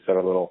with, like you said,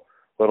 a little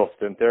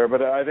stint there.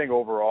 But I think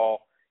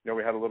overall,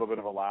 we had a little bit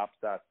of a lapse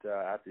at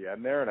the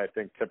end there, and I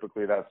think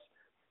typically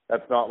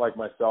that's not like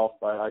myself.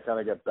 I kind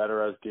of get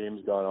better as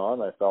games gone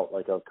on. I felt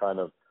like I've kind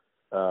of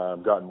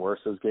gotten worse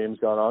as games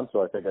gone on,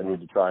 so I think I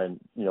need to try and,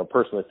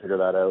 personally figure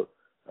that out.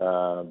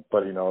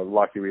 But,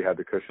 lucky we had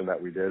the cushion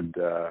that we did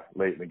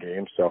late in the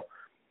game. So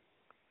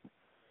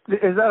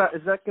is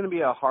that going to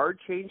be a hard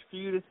change for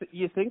you,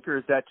 you think, or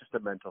is that just a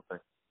mental thing?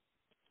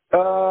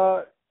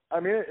 I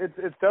mean,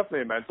 it's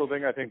definitely a mental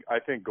thing. I think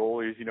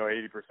goalies,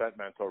 80%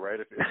 mental, right?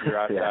 If you're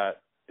at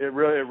that, it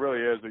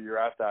really is. But you're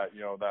at that,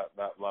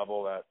 that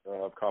level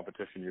of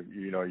competition.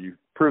 You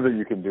prove that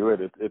you can do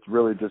it. It's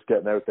really just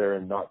getting out there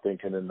and not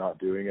thinking and not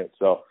doing it.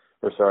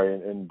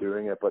 And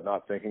doing it, but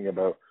not thinking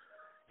about,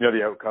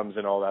 the outcomes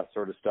and all that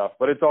sort of stuff.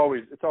 But it's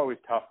always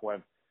tough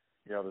when,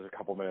 there's a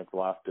couple minutes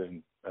left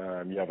and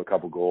you have a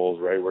couple goals,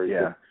 right? Where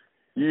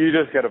you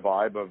just get a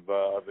vibe of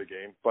the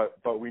game,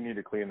 but we need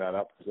to clean that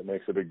up because it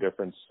makes a big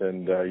difference.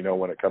 And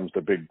when it comes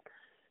to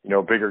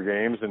bigger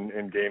games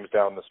and games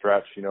down the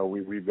stretch,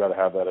 we've got to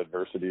have that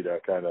adversity to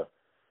kind of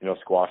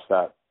squash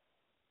that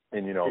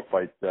and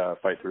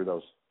fight through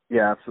those.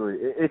 Yeah,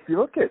 absolutely. If you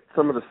look at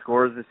some of the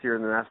scores this year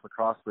in the National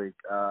Lacrosse League,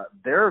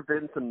 there have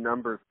been some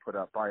numbers put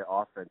up by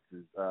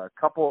offenses. A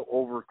couple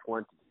over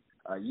 20.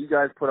 You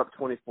guys put up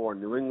 24 in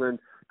New England.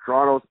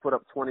 Toronto's put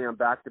up 20 on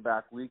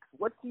back-to-back weeks.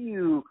 What do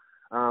you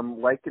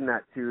liken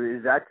that to?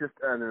 Is that just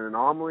an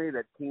anomaly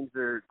that teams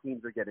are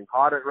getting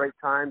hot at right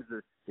times?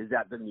 Is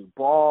that the new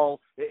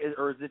ball?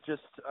 Or is it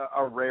just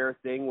a rare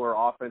thing where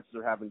offenses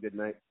are having good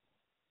nights?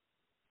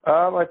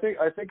 I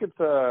think it's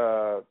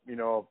a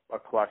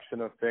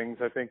collection of things.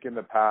 I think in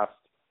the past,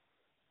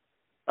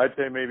 I'd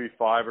say maybe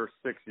 5 or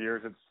 6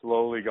 years, it's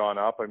slowly gone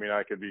up. I mean,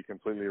 I could be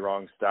completely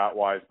wrong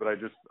stat-wise, but I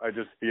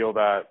just feel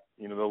that,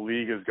 the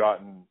league has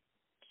gotten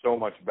so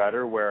much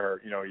better where,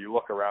 you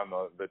look around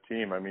the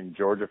team. I mean,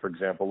 Georgia, for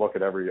example, look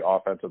at every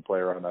offensive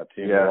player on that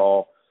team. Yeah.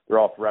 They're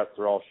all threats.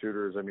 They're all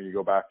shooters. I mean, you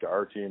go back to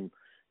our team,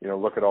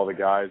 look at all the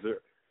guys.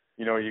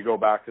 You go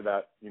back to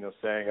that,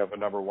 saying of a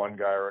number one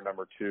guy or a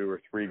number 2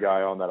 or 3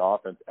 guy on that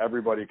offense.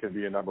 Everybody could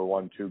be a number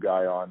 1, 2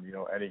 guy on,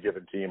 any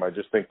given team. I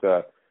just think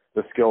the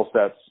skill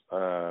sets,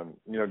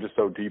 just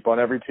so deep on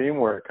every team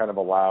where it kind of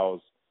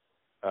allows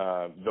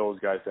those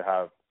guys to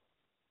have,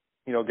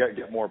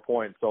 get more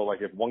points. So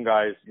like if one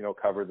guy's,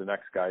 covered, the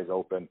next guy's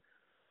open.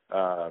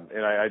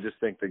 And I just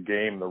think the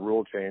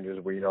rule changes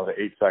where, the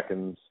 8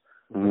 seconds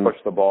push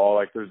the ball.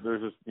 Like there's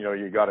just,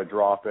 you got to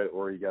drop it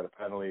or you got a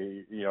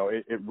penalty.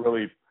 It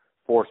really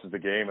forces the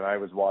game. And I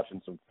was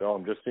watching some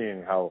film, just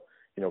seeing how,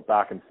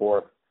 back and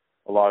forth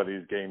a lot of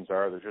these games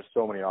are. There's just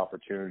so many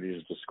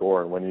opportunities to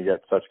score. And when you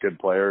get such good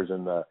players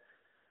and the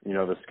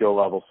skill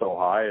level so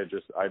high,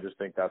 I just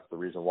think that's the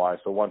reason why.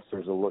 So once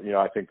there's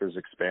I think there's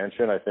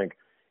expansion. I think,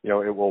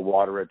 it will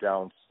water it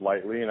down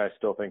slightly. And I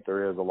still think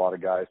there is a lot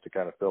of guys to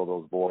kind of fill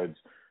those voids.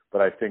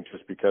 But I think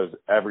just because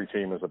every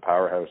team is a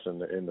powerhouse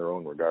in their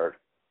own regard.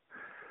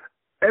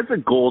 As a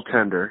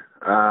goaltender,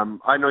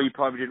 I know you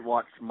probably didn't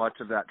watch much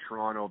of that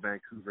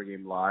Toronto-Vancouver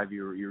game live.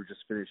 You were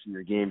just finishing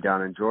your game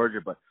down in Georgia.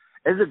 But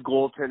as a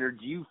goaltender,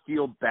 do you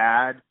feel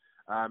bad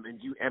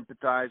and do you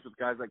empathize with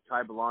guys like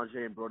Ty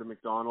Belanger and Brodie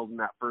McDonald in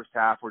that first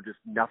half where just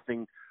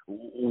nothing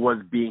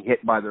was being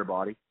hit by their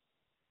body?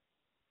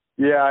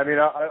 Yeah, I mean,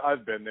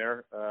 I've been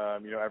there.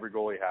 Every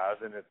goalie has,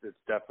 and it's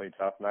definitely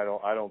tough. And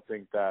I don't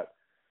think that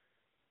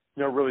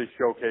really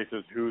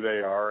showcases who they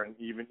are, and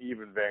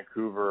even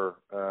Vancouver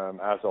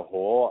as a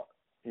whole.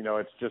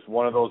 It's just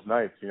one of those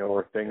nights,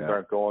 where things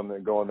aren't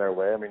going their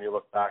way. I mean, you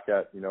look back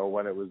at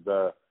when it was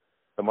the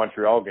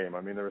Montreal game. I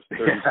mean, there was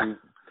 32.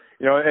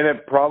 And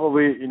it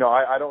probably,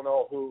 I don't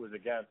know who it was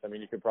against. I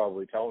mean, you could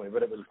probably tell me,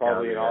 but it was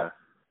probably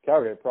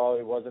Calgary. It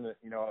probably wasn't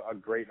a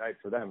great night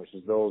for them. It's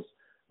just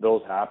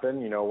those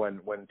happen,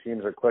 when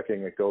teams are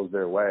clicking, it goes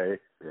their way,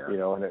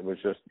 and it was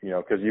just,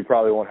 because you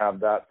probably won't have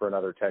that for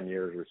another 10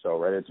 years or so,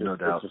 right? It's just,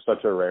 it's just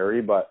such a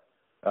rarity, but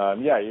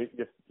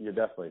you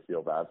definitely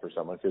feel bad for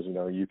someone because,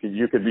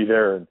 you could be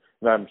there, and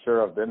I'm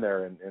sure I've been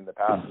there in the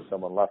past if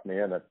someone left me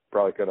in, they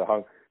probably could have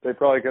hung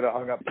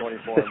up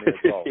 24 on me as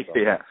well. So.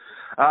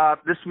 Yeah.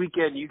 This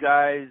weekend, you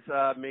guys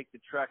make the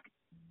trek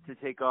to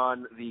take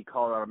on the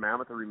Colorado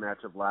Mammoth, a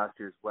rematch of last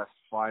year's West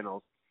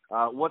Finals.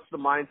 What's the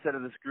mindset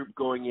of this group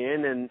going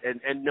in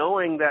and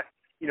knowing that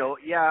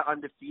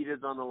undefeated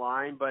is on the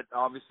line, but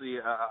obviously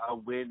a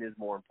win is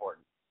more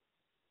important.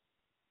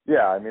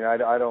 Yeah, I mean,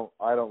 I don't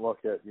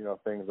look at,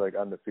 things like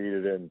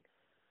undefeated and,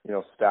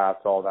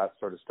 stats, all that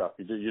sort of stuff.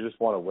 You just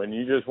want to win.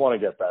 You just want to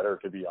get better,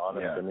 to be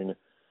honest. Yeah. I mean,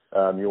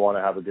 you want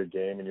to have a good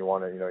game, and you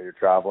want to, you're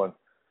traveling,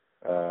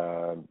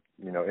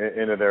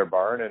 into their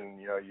barn,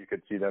 and, you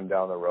could see them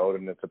down the road,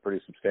 and it's a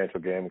pretty substantial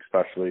game,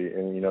 especially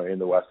in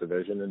the West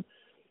Division. And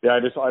yeah, I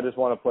just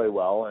want to play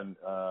well and,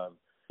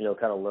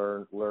 kind of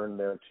learn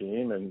their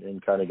team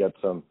and kind of get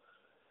some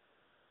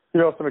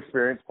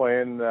experience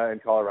playing in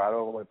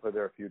Colorado. I've only played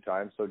there a few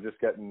times, so just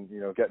getting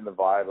the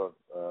vibe of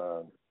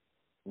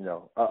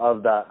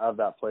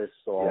that place.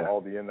 So Yeah.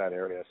 I'll be in that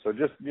area. So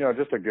just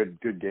a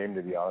good game,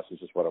 to be honest, is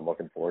just what I'm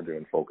looking forward to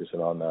and focusing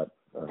on that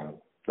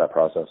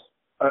process.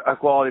 A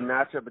quality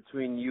matchup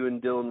between you and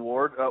Dylan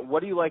Ward. What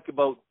do you like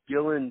about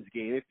Dylan's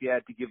game, if you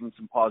had to give him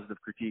some positive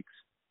critiques?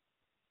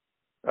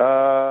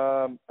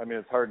 I mean,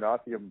 it's hard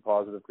not to give him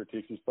positive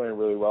critiques. He's playing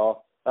really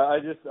well. I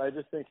just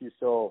think he's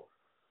so,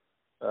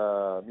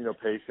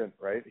 patient,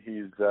 right?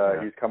 He's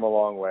come a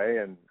long way,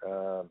 and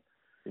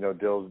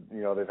Dill's,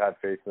 they've had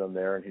faith in him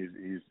there, and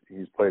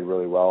he's played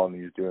really well, and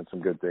he's doing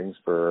some good things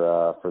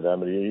for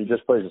them. And he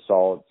just plays a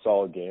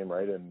solid game,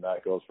 right? And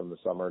that goes from the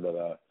summer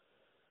to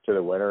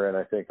the winter, and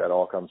I think that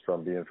all comes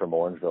from being from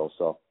Orangeville.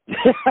 So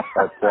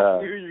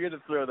you're going to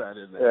throw that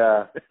in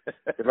there.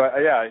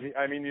 Yeah,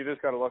 I mean, you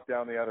just got to look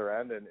down the other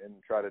end and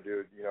try to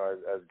do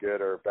as good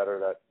or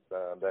better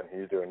than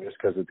he's doing, just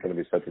because it's going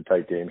to be such a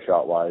tight game,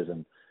 shot wise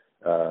and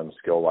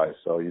skill wise.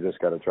 So you just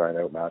got to try and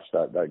outmatch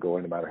that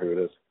goalie, no matter who it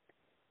is.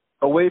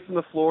 Away from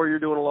the floor, you're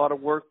doing a lot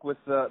of work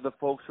with the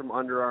folks from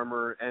Under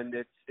Armour, and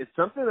it's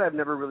something that I've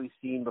never really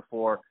seen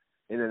before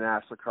in the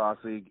National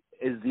Lacrosse League,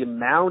 is the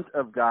amount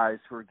of guys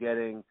who are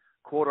getting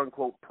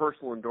quote-unquote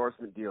personal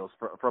endorsement deals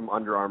from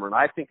Under Armour. And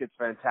I think it's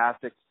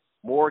fantastic.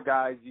 More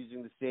guys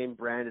using the same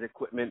branded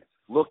equipment,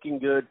 looking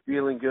good,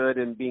 feeling good,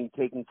 and being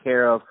taken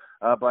care of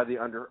by the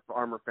Under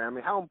Armour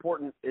family. How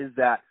important is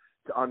that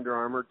to Under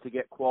Armour to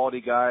get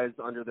quality guys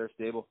under their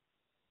stable?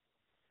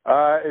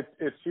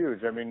 It's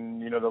huge. I mean,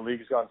 the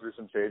league's gone through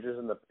some changes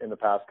in the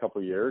past couple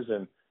of years,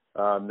 and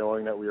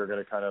knowing that we were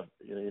going to kind of,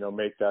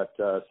 make that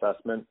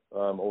assessment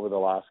over the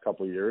last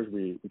couple of years,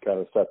 we kind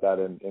of set that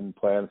in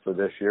plan for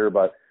this year.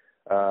 But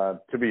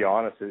to be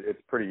honest,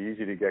 it's pretty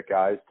easy to get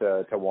guys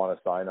to want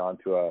to sign on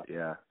to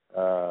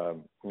a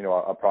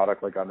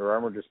product like Under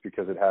Armour, just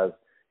because it has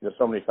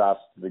so many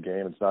facets to the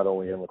game. It's not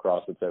only in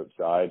lacrosse, it's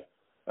outside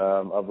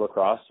of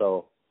lacrosse.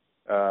 So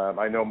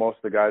I know most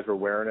of the guys were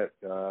wearing it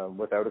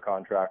without a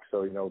contract.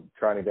 So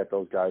trying to get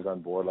those guys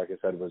on board, like I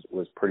said,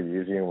 was pretty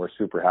easy, and we're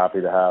super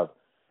happy to have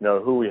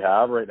who we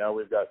have right now.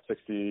 We've got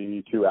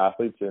 62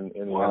 athletes in the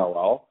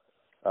NLL,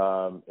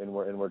 and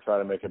we're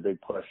trying to make a big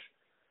push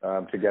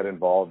to get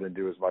involved and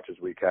do as much as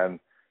we can,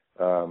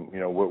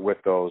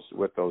 with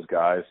those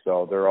guys.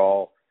 So they're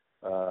all,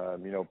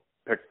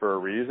 picked for a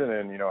reason,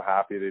 and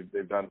happy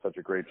they've done such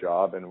a great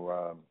job, and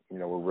we're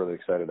really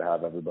excited to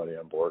have everybody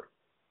on board.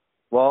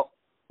 Well,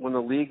 when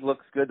the league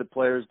looks good, the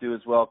players do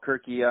as well.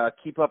 Kirky,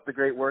 keep up the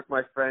great work,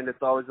 my friend.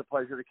 It's always a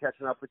pleasure to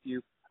catching up with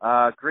you.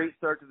 Great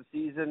start to the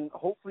season.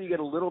 Hopefully you get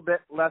a little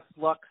bit less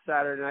luck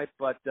Saturday night,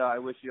 but I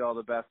wish you all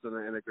the best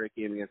and a great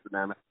game against the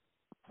Mammoth.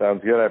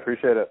 Sounds good. I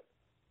appreciate it.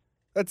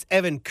 That's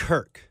Evan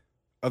Kirk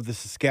of the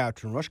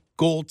Saskatchewan Rush,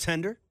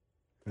 goaltender.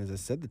 As I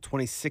said, the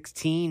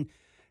 2016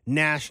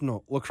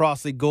 National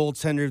Lacrosse League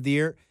Goaltender of the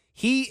Year.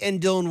 He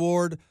and Dylan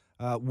Ward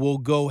will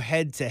go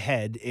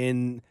head-to-head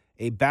in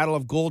a battle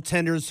of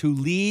goaltenders who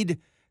lead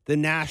the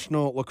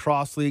National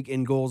Lacrosse League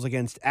in goals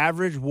against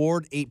average.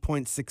 Ward,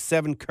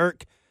 8.67.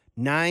 Kirk,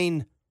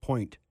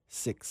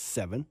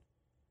 9.67.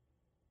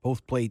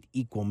 Both played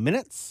equal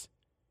minutes.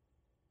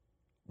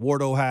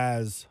 Wardo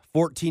has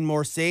 14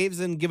 more saves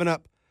and given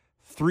up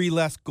 3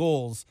 less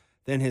goals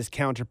than his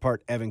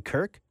counterpart, Evan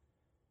Kirk.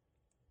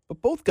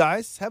 But both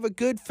guys have a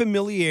good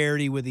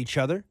familiarity with each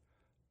other.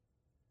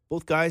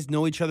 Both guys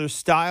know each other's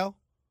style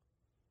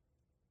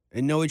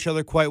and know each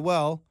other quite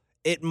well.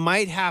 It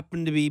might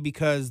happen to be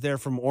because they're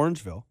from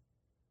Orangeville.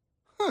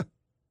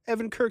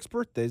 Evan Kirk's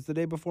birthday is the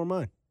day before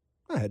mine.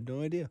 I had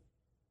no idea.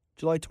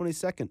 July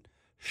 22nd.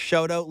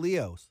 Shout out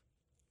Leos.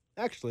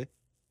 Actually,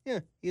 yeah,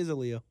 he is a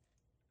Leo.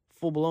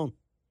 Full blown.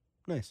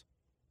 Nice.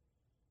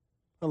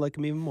 I like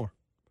him even more.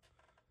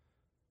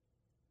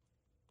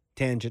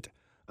 Tangent.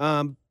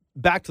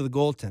 Back to the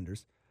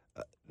goaltenders.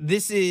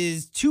 This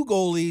is 2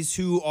 goalies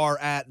who are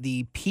at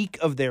the peak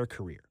of their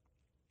career.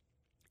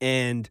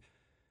 And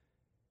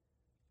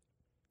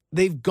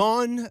they've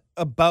gone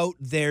about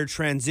their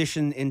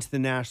transition into the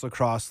National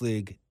Lacrosse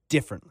League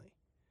differently.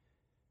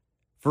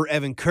 For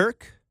Evan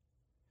Kirk,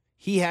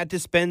 he had to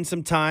spend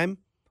some time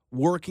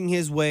working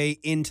his way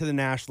into the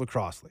National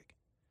Lacrosse League.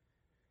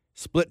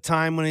 Split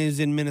time when he was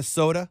in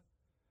Minnesota,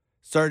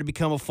 started to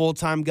become a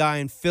full-time guy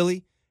in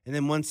Philly, and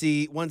then once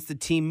the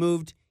team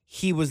moved,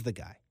 he was the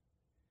guy.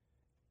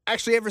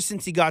 Actually, ever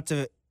since he got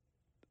to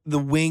the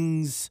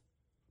Wings,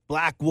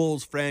 Black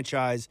Wolves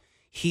franchise,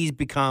 he's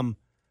become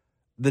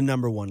the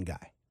number 1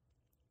 guy.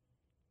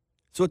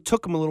 So it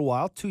took him a little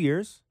while, 2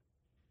 years.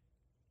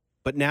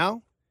 But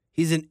now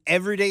he's an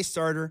everyday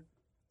starter,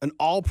 an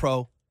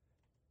all-pro,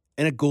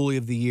 and a goalie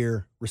of the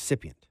year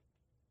recipient.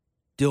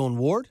 Dylan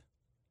Ward,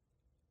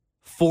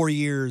 4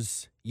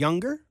 years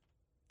younger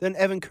than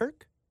Evan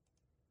Kirk.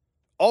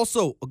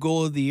 Also a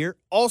goalie of the year,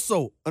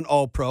 also an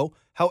all-pro.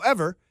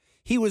 However,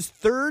 he was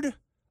third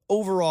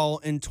overall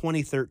in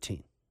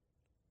 2013.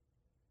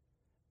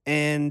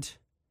 And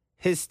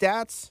his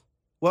stats,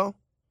 well,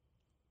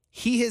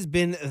 he has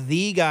been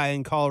the guy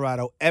in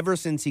Colorado ever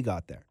since he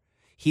got there.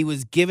 He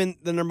was given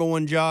the number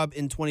one job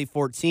in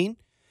 2014.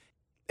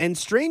 And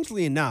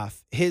strangely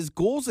enough, his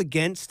goals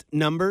against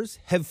numbers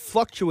have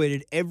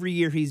fluctuated every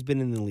year he's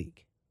been in the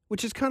league,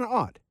 which is kind of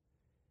odd.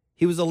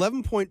 He was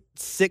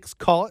 11.6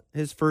 call it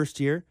his first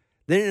year.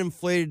 Then it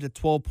inflated to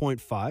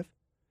 12.5.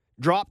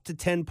 Dropped to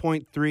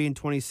 10.3 in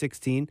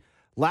 2016.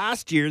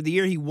 Last year, the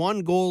year he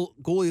won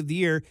goalie of the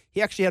year,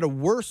 he actually had a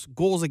worse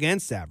goals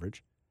against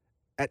average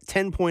at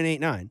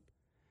 10.89.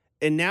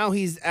 And now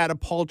he's at a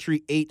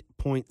paltry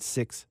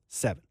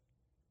 8.67.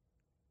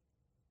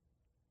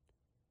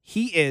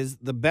 He is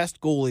the best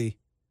goalie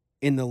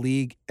in the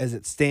league as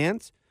it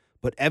stands,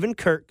 but Evan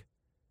Kirk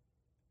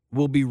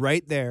will be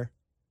right there,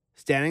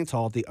 standing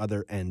tall at the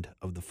other end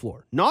of the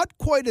floor. Not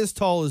quite as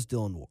tall as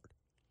Dylan Ward,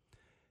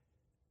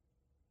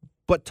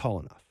 but tall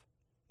enough.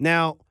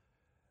 Now,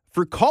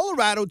 for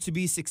Colorado to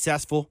be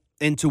successful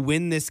and to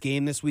win this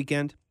game this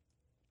weekend,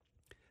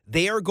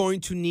 they are going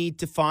to need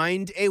to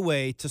find a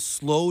way to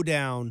slow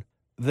down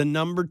the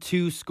number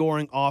 2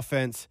 scoring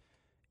offense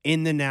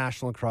in the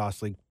National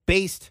Lacrosse League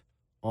based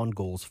on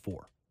goals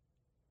for.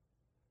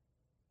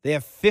 They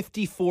have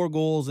 54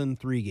 goals in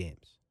 3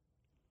 games.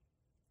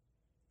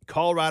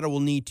 Colorado will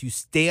need to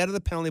stay out of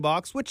the penalty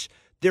box, which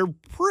they're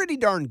pretty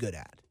darn good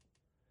at.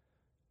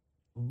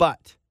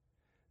 But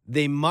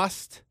they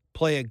must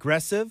play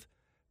aggressive,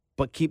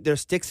 but keep their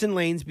sticks in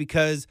lanes,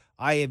 because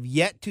I have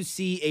yet to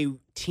see a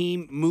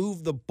team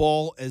move the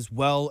ball as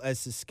well as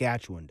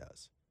Saskatchewan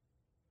does.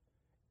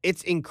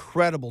 It's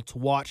incredible to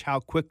watch how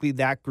quickly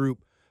that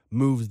group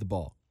moves the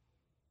ball.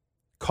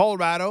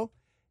 Colorado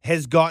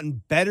has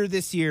gotten better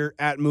this year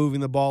at moving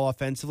the ball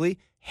offensively,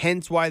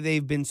 hence why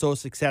they've been so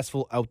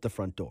successful out the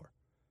front door.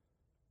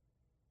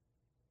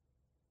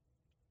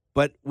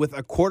 But with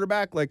a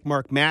quarterback like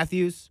Mark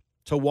Matthews,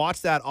 to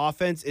watch that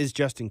offense is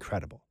just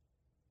incredible.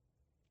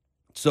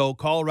 So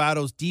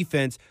Colorado's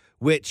defense,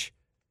 which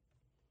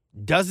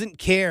doesn't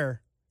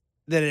care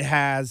that it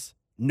has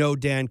no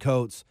Dan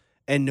Coates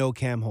and no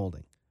Cam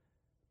Holding.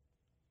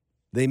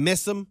 They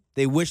miss him.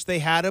 They wish they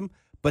had him,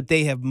 but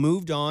they have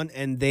moved on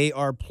and they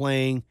are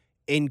playing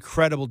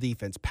incredible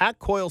defense. Pat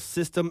Coyle's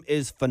system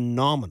is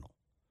phenomenal.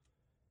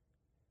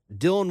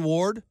 Dylan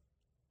Ward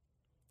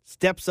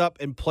steps up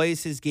and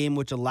plays his game,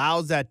 which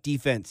allows that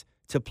defense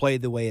to play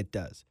the way it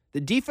does.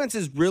 The defense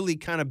is really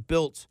kind of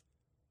built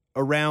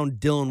around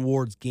Dylan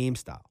Ward's game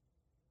style.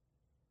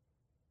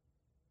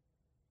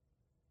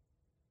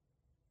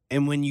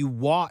 And when you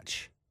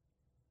watch,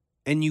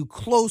 and you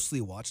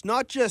closely watch,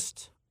 not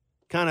just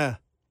kind of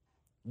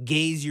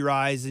gaze your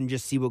eyes and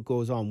just see what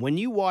goes on. When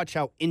you watch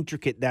how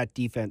intricate that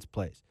defense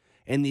plays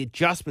and the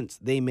adjustments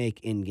they make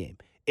in game,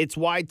 it's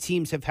why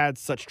teams have had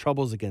such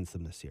troubles against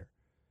them this year.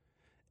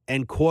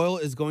 And Coyle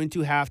is going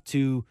to have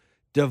to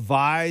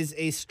devise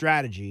a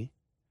strategy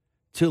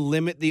to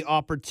limit the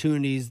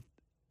opportunities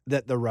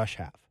that the Rush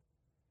have.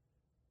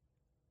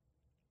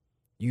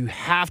 You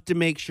have to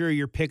make sure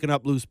you're picking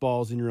up loose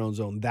balls in your own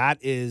zone. That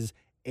is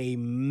a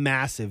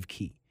massive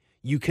key.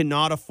 You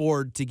cannot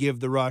afford to give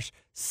the Rush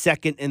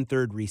second and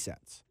third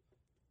resets.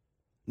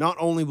 Not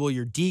only will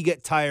your D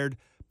get tired,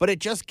 but it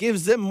just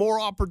gives them more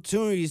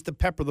opportunities to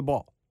pepper the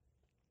ball.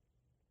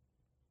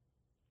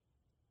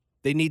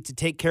 They need to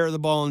take care of the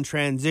ball in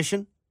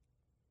transition,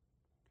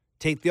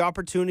 take the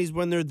opportunities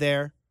when they're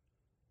there,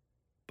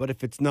 but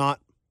if it's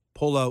not,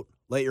 pull out,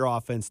 let your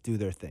offense do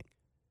their thing.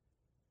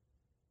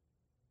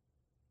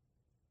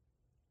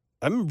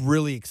 I'm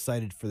really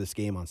excited for this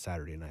game on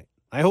Saturday night.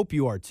 I hope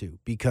you are too,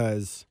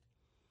 because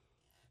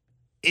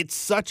it's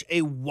such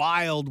a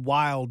wild,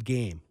 wild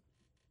game.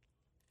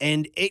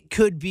 And it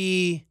could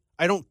be,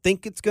 I don't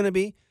think it's going to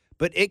be,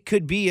 but it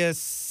could be a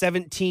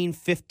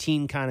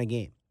 17-15 kind of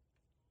game.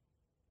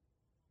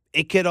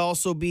 It could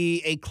also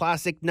be a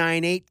classic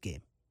 9-8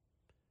 game.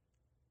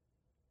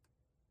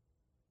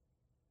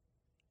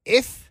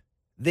 If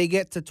they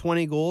get to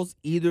 20 goals,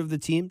 either of the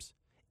teams,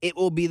 it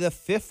will be the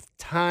 5th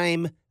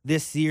time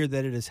this year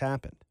that it has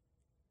happened.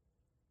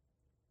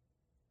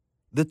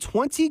 The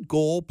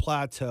 20-goal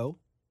plateau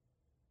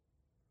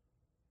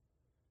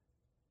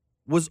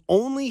was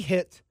only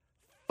hit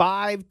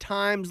 5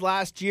 times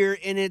last year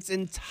in its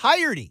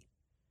entirety.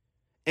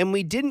 And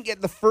we didn't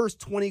get the first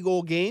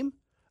 20-goal game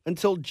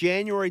until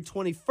January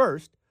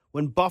 21st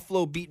when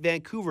Buffalo beat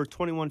Vancouver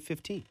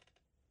 21-15.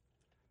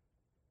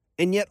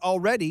 And yet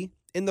already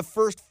in the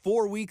first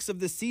 4 weeks of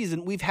the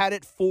season, we've had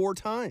it 4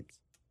 times.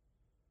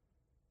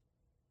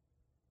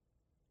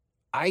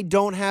 I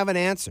don't have an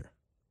answer.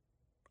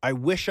 I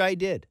wish I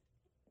did.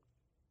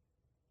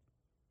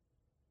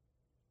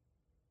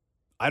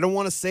 I don't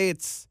want to say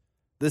it's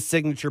the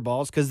signature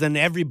balls because then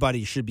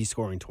everybody should be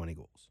scoring 20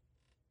 goals.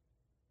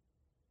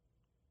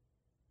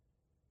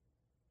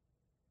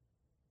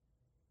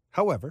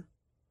 However,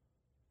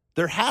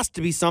 there has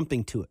to be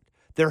something to it.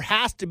 There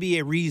has to be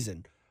a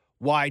reason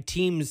why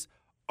teams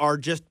are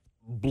just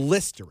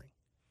blistering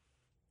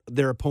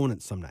their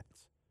opponents some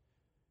nights.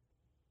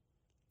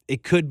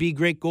 It could be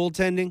great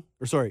goaltending,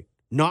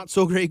 not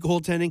so great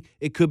goaltending.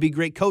 It could be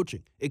great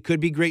coaching. It could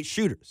be great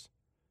shooters.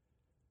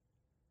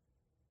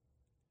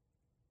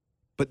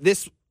 But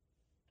this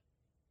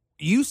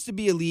used to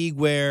be a league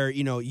where,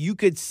 you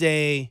could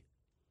say,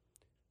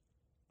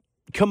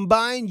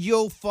 combined,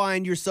 you'll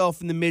find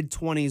yourself in the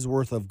mid-20s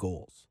worth of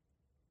goals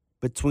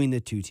between the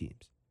two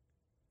teams.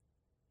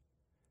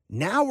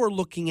 Now we're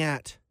looking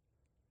at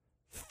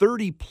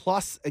 30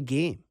 plus a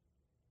game.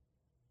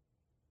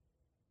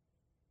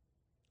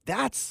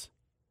 That's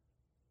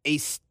a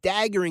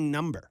staggering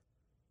number.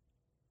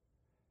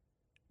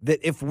 That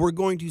if we're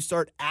going to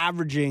start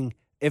averaging,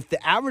 if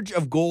the average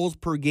of goals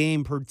per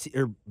game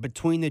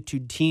between the two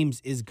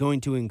teams is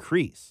going to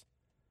increase,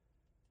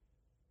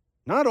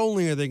 not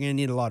only are they going to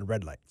need a lot of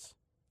red lights,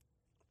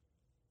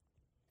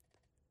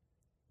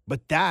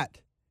 but that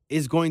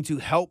is going to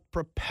help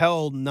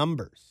propel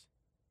numbers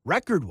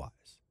record-wise.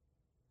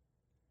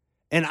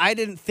 And I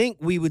didn't think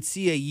we would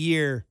see a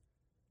year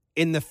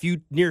in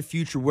the near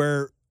future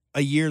where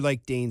a year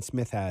like Dane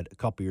Smith had a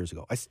couple years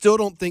ago. I still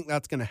don't think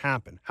that's going to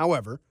happen.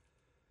 However,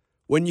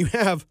 when you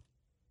have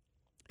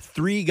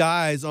 3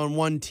 guys on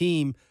one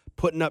team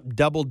putting up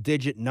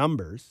double-digit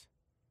numbers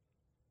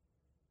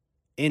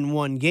in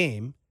one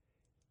game,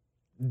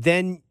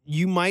 then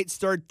you might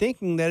start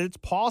thinking that it's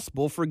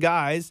possible for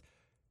guys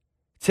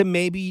to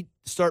maybe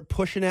start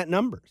pushing at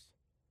numbers.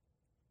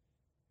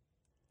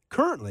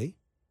 Currently,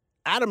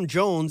 Adam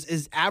Jones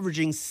is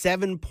averaging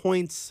 7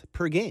 points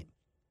per game,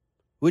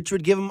 which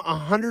would give him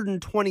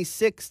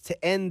 126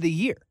 to end the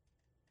year.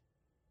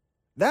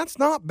 That's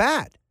not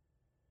bad.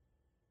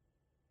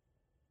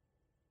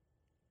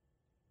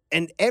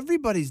 And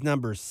everybody's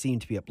numbers seem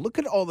to be up. Look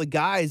at all the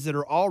guys that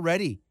are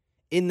already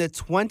in the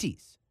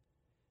 20s,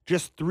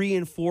 just 3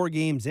 and 4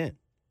 games in.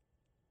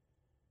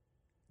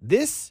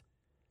 This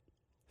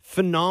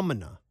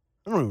phenomena,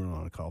 I don't even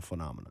want to call it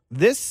phenomena,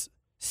 this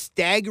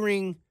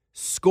staggering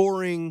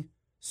scoring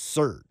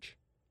surge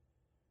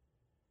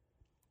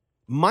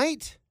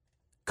might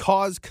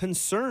cause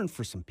concern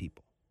for some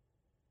people.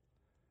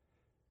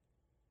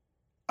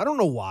 I don't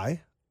know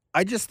why.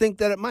 I just think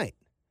that it might.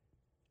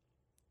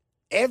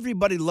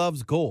 Everybody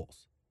loves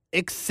goals,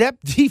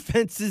 except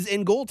defenses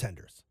and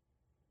goaltenders.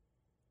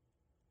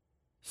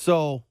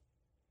 So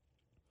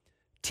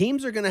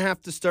teams are going to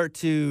have to start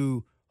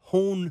to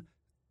hone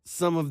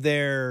some of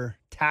their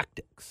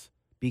tactics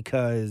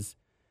because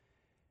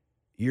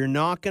you're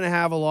not going to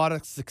have a lot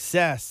of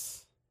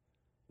success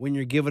when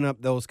you're giving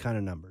up those kind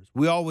of numbers.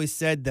 We always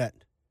said that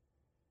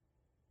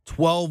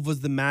 12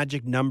 was the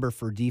magic number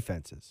for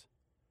defenses.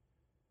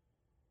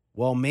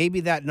 Well,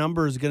 maybe that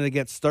number is going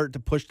to start to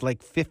push to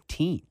like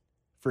 15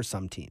 for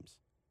some teams.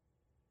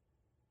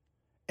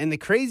 And the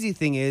crazy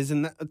thing is,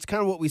 and that's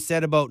kind of what we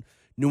said about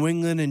New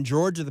England and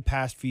Georgia the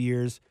past few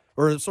years,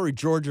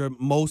 Georgia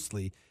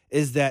mostly,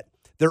 is that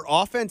their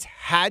offense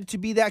had to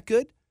be that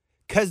good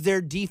because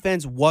their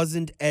defense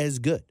wasn't as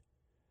good.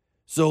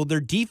 So their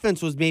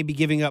defense was maybe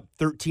giving up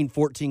 13,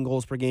 14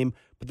 goals per game,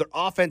 but their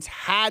offense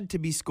had to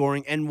be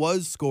scoring and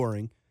was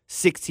scoring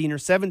 16 or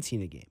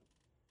 17 a game.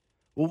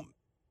 Well,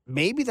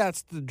 maybe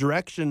that's the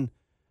direction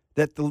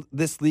that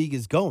this league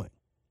is going.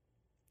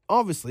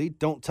 Obviously,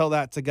 don't tell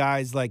that to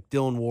guys like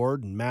Dylan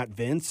Ward and Matt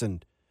Vince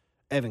and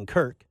Evan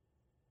Kirk.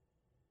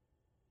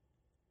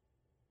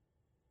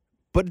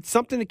 But it's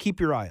something to keep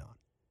your eye on.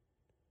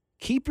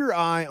 Keep your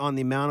eye on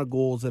the amount of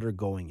goals that are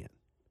going in.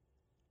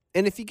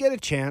 And if you get a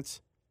chance,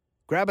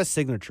 grab a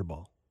signature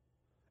ball.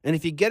 And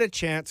if you get a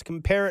chance,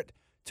 compare it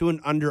to an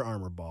Under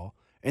Armour ball.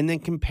 And then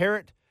compare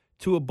it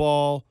to a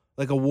ball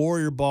like a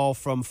Warrior ball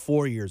from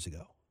 4 years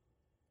ago.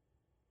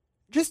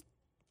 Just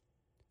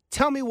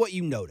tell me what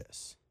you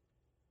notice.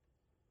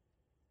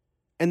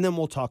 And then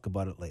we'll talk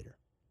about it later.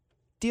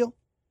 Deal?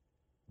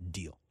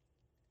 Deal.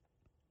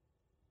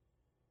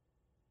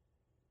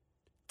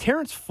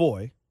 Terrence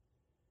Foy,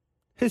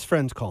 his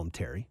friends call him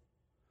Terry,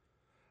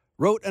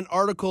 wrote an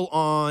article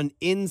on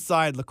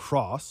Inside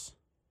Lacrosse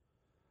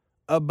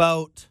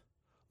about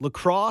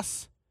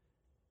lacrosse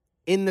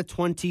in the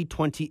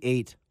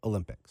 2028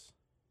 Olympics.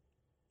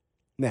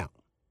 Now,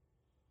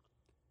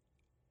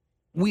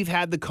 we've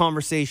had the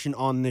conversation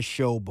on this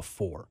show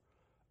before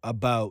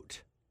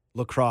about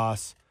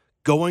lacrosse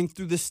going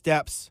through the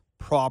steps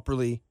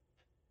properly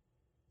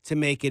to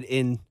make it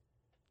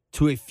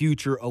into a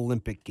future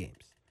Olympic Games.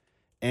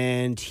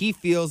 And he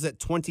feels that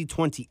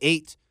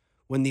 2028,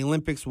 when the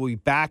Olympics will be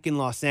back in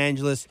Los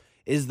Angeles,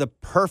 is the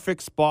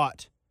perfect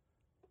spot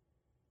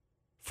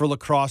for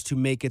lacrosse to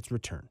make its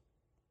return.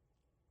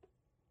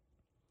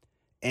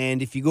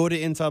 And if you go to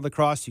Inside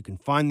Lacrosse, you can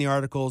find the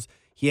articles.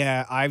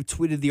 Yeah, I've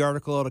tweeted the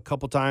article out a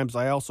couple times.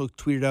 I also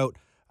tweeted out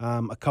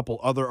a couple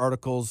other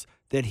articles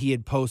that he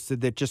had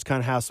posted that just kind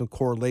of have some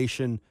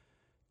correlation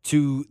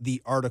to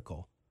the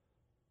article.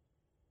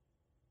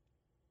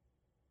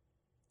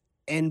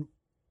 And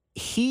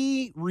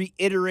he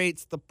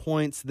reiterates the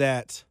points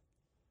that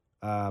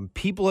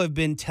people have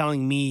been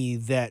telling me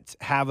that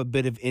have a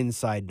bit of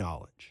inside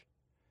knowledge.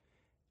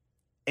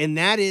 And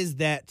that is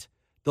that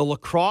the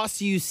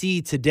lacrosse you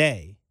see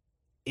today,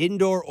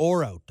 indoor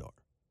or outdoor,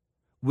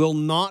 will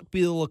not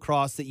be the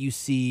lacrosse that you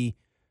see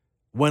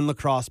when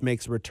lacrosse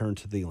makes a return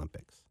to the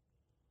Olympics.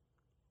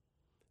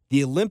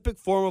 The Olympic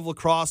form of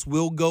lacrosse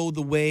will go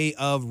the way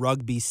of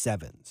rugby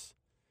sevens.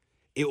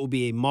 It will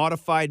be a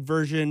modified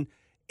version,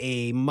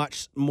 a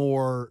much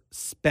more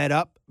sped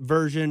up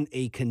version,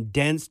 a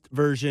condensed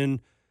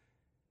version.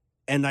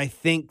 And I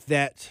think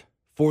that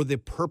for the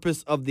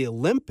purpose of the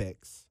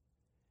Olympics,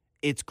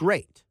 it's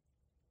great.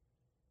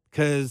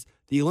 Because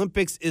the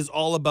Olympics is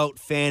all about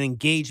fan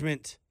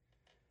engagement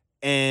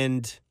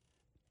and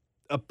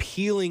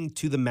appealing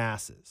to the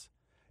masses.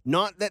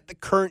 Not that the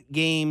current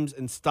games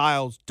and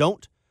styles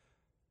don't,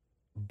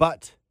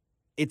 but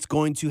it's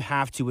going to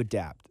have to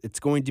adapt. It's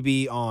going to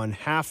be on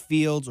half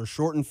fields or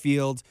shortened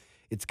fields.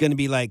 It's going to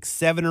be like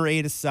 7 or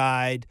 8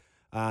 aside.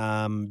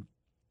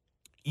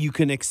 You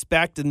can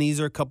expect, and these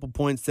are a couple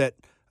points that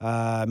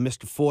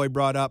Mr. Foy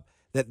brought up,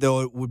 that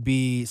there would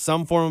be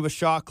some form of a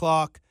shot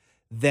clock,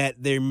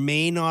 that they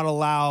may not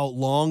allow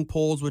long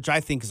poles, which I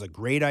think is a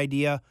great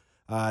idea.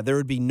 There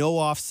would be no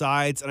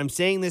offsides. And I'm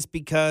saying this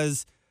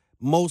because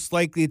most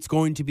likely it's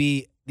going to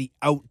be the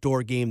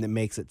outdoor game that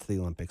makes it to the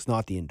Olympics,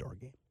 not the indoor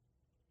game.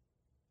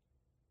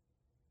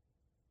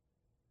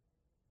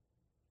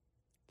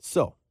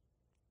 So,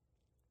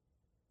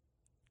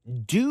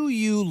 do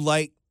you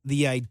like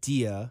the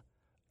idea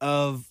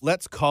of,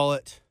 let's call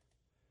it,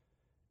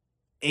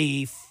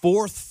 a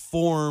fourth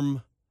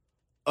form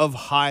of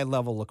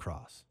high-level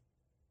lacrosse?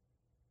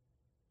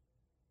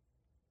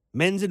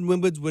 Men's and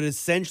women's would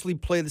essentially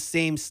play the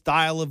same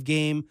style of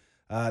game,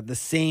 the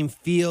same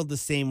field, the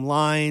same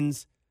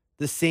lines,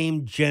 the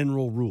same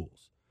general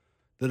rules.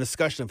 The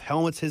discussion of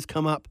helmets has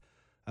come up,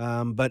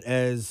 but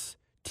as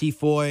T.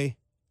 Foy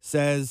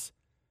says,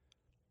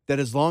 that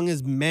as long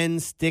as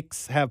men's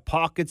sticks have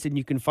pockets and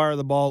you can fire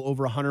the ball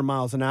over 100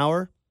 miles an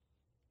hour,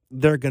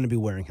 they're going to be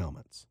wearing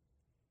helmets.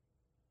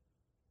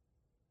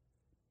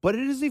 But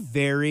it is a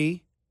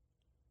very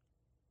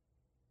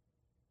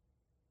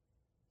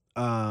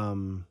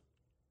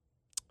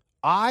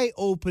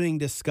eye-opening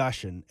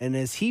discussion, and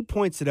as he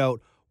points it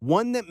out,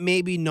 one that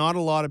maybe not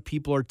a lot of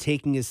people are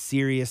taking as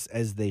serious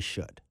as they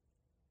should.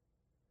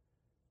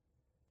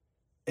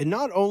 And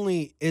not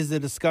only is the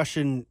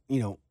discussion,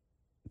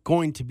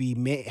 going to be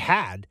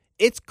had,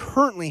 it's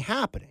currently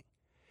happening.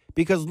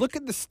 Because look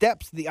at the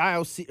steps the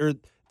IOC or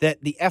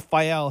that the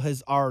FIL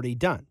has already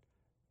done.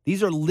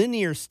 These are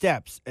linear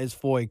steps, as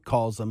Foy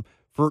calls them,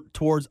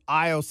 towards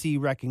IOC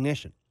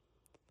recognition.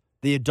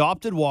 They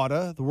adopted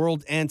WADA, the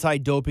World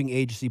Anti-Doping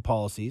Agency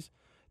policies.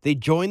 They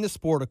joined the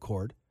Sport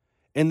Accord.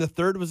 And the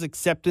third was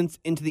acceptance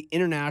into the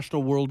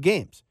International World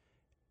Games.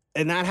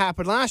 And that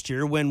happened last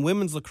year when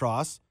women's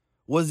lacrosse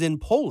was in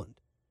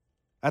Poland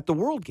at the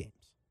World Games.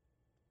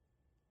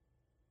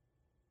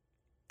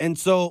 And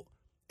so,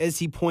 as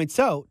he points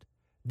out,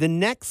 the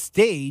next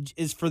stage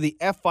is for the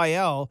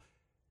FIL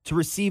to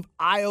receive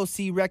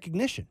IOC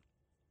recognition.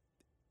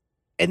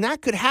 And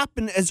that could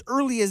happen as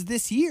early as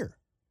this year.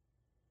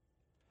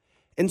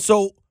 And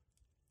so,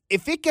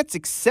 if it gets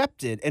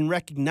accepted and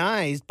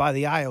recognized by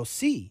the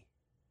IOC,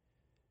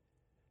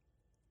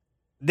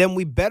 then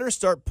we better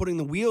start putting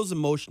the wheels in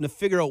motion to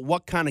figure out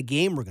what kind of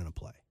game we're going to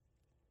play.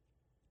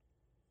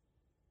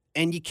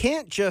 And you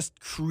can't just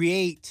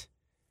create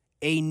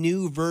a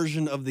new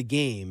version of the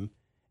game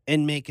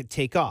and make it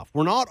take off.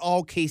 We're not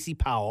all Casey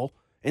Powell,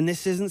 and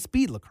this isn't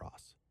speed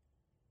lacrosse.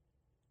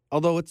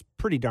 Although it's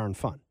pretty darn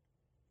fun.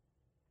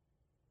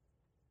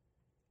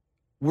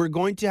 We're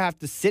going to have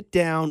to sit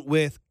down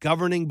with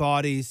governing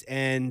bodies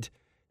and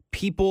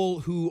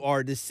people who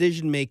are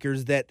decision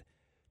makers that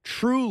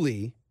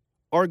truly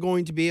are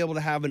going to be able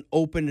to have an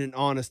open and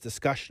honest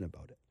discussion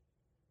about it.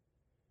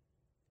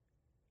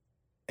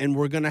 And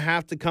we're going to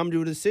have to come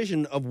to a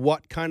decision of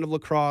what kind of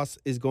lacrosse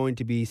is going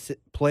to be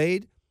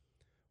played,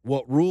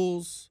 what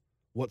rules,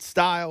 what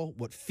style,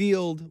 what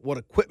field, what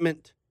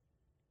equipment.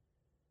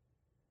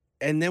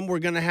 And then we're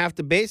going to have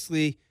to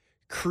basically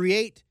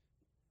create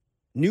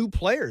new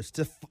players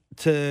to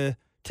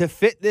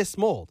fit this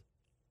mold.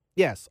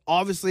 Yes,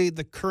 obviously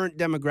the current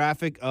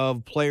demographic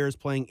of players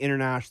playing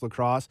international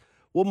lacrosse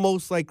will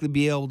most likely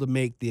be able to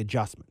make the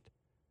adjustment.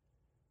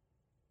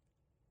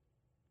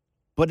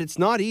 But it's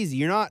not easy.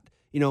 You're not,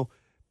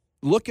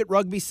 look at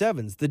rugby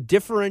sevens. The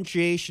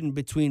differentiation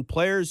between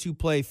players who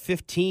play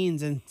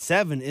 15s and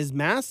 7 is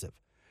massive.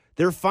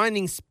 They're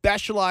finding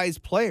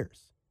specialized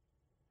players.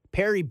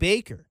 Perry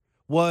Baker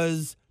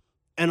was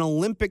an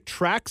Olympic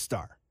track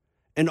star,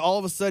 and all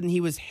of a sudden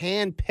he was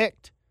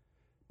handpicked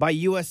by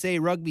USA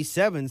Rugby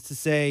Sevens to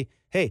say,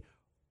 hey,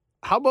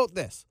 how about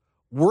this?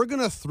 We're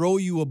going to throw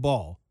you a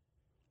ball,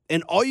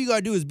 And all you got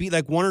to do is beat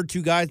like one or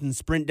two guys and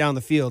sprint down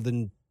the field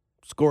and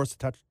score us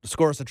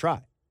a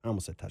try. I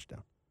almost said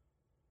touchdown.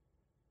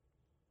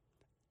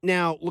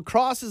 Now,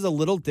 lacrosse is a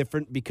little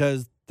different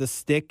because the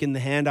stick and the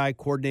hand-eye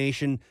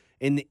coordination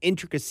and the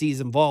intricacies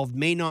involved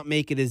may not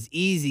make it as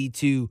easy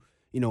to,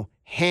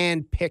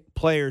 hand-pick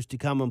players to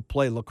come and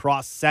play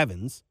lacrosse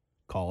sevens,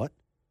 call it.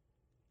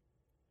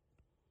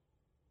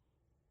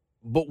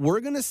 But we're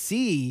going to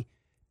see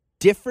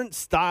different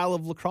style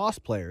of lacrosse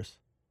players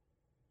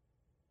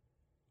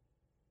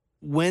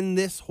when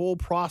this whole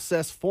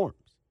process forms.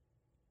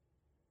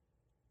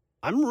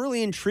 I'm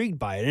really intrigued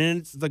by it, and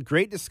it's the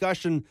great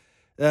discussion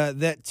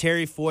that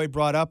Terry Foy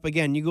brought up.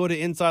 Again, you go to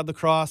Inside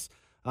Lacrosse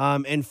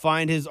and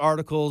find his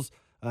articles.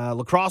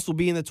 Lacrosse will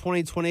be in the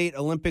 2028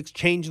 Olympics,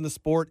 changing the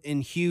sport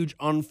in huge,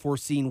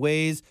 unforeseen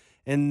ways.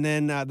 And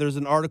then there's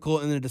an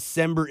article in the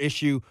December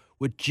issue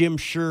with Jim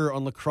Scherr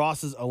on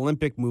lacrosse's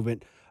Olympic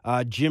movement.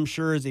 Jim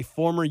Scherr is a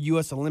former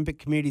U.S. Olympic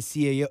Committee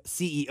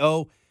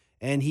CEO,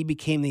 and he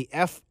became the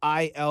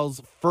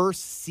FIL's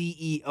first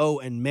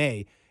CEO in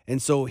May.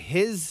 And so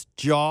his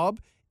job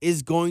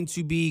is going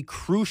to be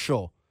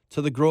crucial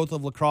to the growth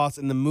of lacrosse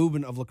and the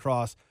movement of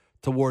lacrosse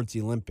towards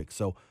the Olympics.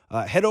 So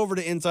head over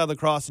to Inside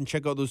Lacrosse and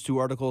check out those two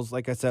articles.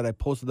 Like I said, I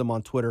posted them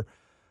on Twitter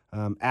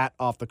at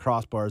Off the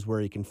Crossbars where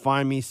you can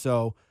find me.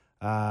 So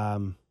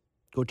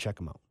go check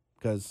them out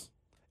because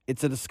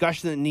it's a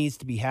discussion that needs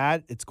to be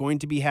had. It's going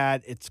to be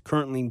had. It's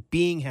currently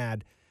being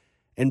had.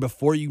 And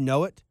before you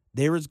know it,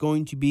 there is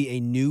going to be a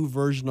new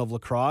version of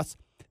lacrosse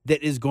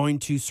that is going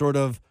to sort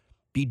of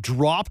be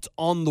dropped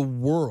on the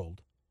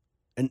world,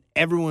 and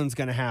everyone's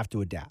going to have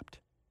to adapt.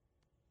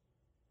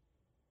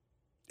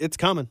 It's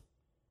coming.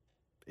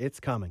 It's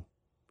coming.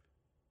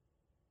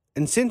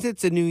 And since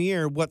it's a new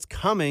year, what's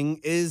coming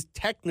is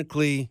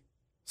technically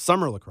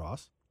summer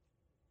lacrosse.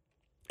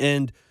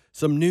 And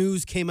some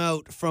news came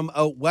out from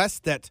out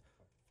west that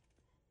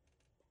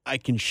I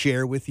can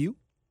share with you.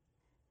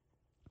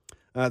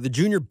 The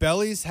Junior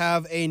Bellies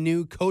have a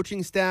new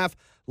coaching staff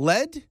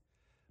led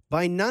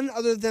by none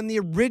other than the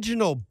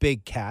original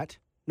Big Cat.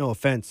 No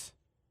offense,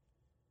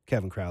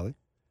 Kevin Crowley.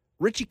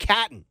 Richie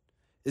Catton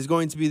is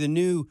going to be the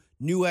new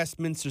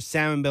Westminster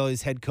Salmon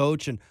Bellies head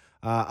coach. And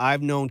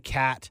I've known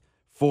Cat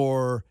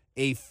for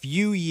a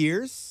few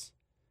years.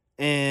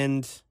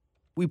 And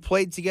we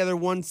played together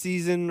one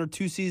season or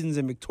two seasons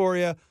in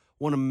Victoria.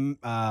 Won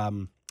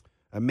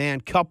a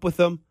Man Cup with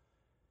him.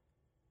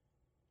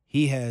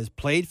 He has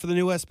played for the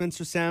new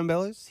Westminster Salmon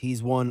Bellies.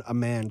 He's won a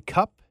Man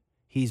Cup.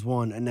 He's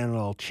won an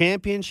NLL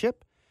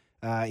championship.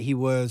 He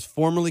was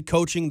formerly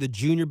coaching the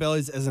Junior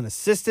Bellies as an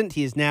assistant.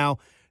 He is now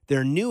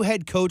their new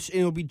head coach,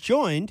 and will be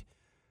joined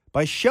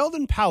by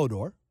Sheldon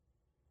Powdor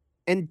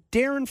and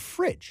Darren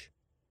Fridge,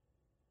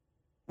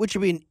 which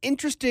will be an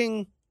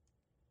interesting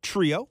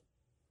trio.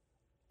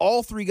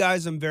 All three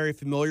guys I'm very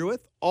familiar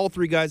with. All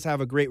three guys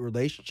have a great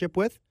relationship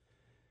with.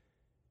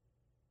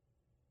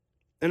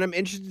 And I'm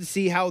interested to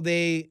see how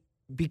they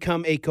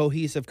become a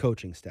cohesive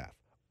coaching staff.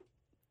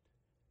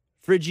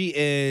 Fridgie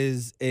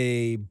is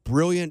a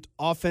brilliant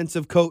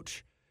offensive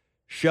coach.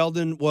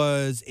 Sheldon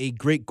was a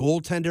great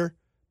goaltender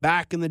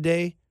back in the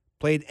day,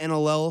 played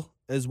NLL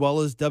as well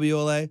as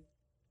WLA.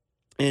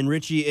 And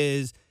Richie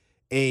is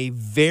a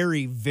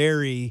very,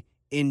 very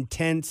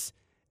intense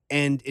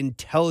and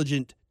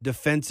intelligent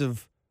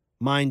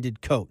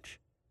defensive-minded coach.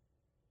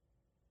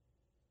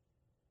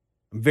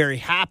 I'm very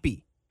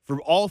happy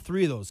for all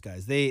three of those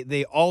guys.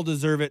 They all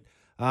deserve it.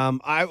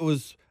 And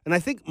I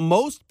think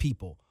most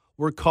people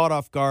were caught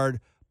off guard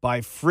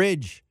by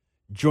Fridge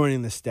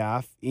joining the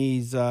staff.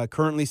 He's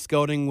currently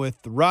scouting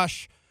with the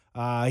Rush.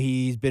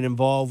 He's been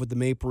involved with the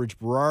Maple Ridge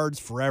Burrards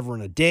forever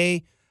and a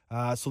day.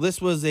 So this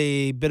was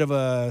a bit of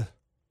a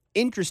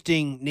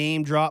interesting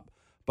name drop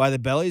by the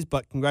Bellies,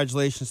 but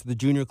congratulations to the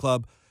junior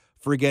club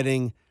for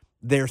getting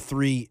their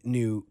three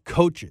new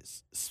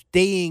coaches.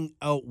 Staying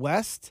out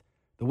west,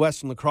 the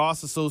Western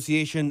Lacrosse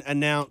Association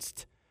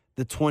announced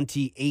the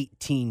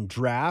 2018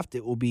 draft.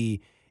 It will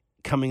be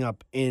coming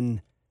up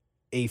in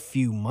a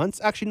few months.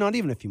 Actually, not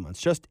even a few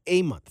months, just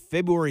a month.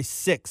 February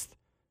 6th,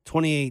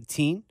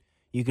 2018.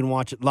 You can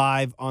watch it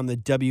live on the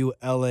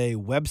WLA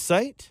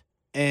website.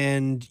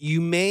 And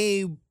you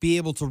may be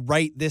able to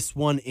write this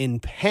one in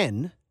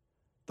pen.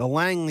 The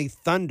Langley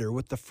Thunder,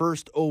 with the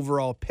first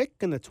overall pick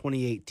in the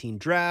 2018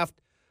 draft,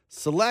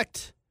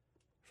 select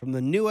from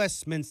the new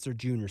Westminster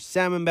Junior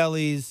Salmon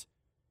Bellies,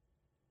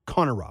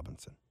 Connor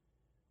Robinson.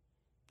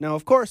 Now,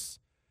 of course,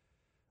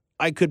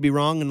 I could be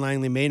wrong, and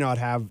Langley may not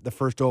have the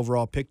first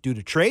overall pick due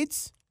to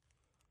trades,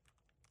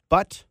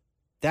 but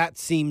that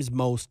seems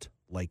most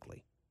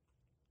likely.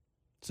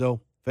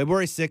 So,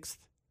 February 6th,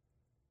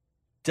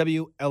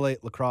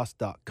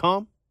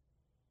 WLAlacrosse.com.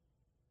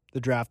 The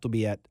draft will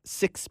be at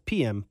 6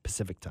 p.m.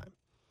 Pacific time.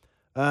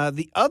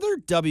 The other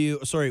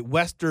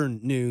Western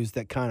news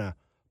that kind of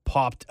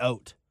popped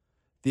out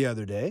the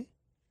other day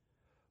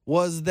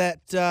was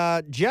that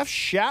Jeff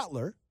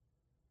Shatler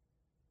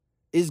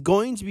is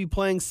going to be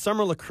playing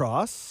summer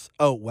lacrosse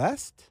out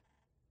west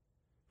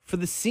for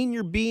the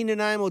senior B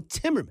Nanaimo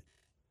Timbermen.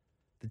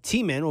 The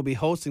T-Men will be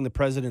hosting the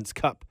President's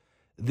Cup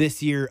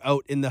this year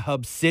out in the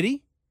Hub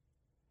City.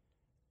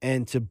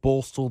 And to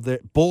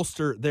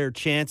bolster their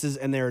chances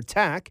and their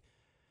attack,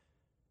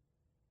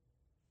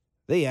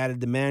 they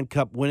added the Mann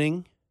Cup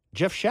winning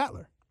Jeff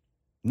Shatler.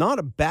 Not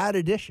a bad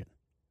addition.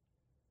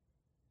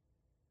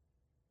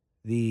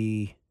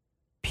 The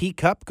P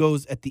Cup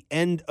goes at the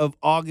end of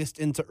August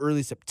into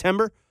early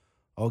September.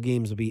 All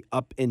games will be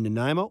up in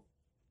Nanaimo.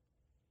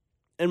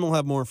 And we'll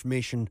have more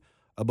information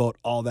about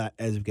all that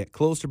as we get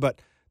closer. But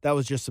that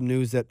was just some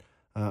news that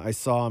I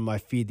saw on my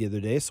feed the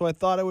other day. So I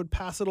thought I would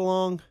pass it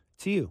along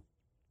to you.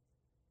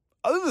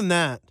 Other than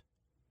that,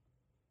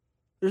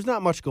 there's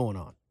not much going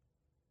on.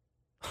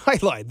 I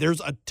lied.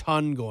 There's a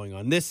ton going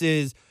on. This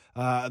is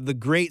the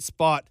great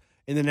spot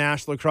in the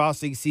National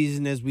Lacrosse League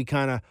season as we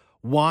kind of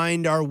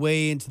wind our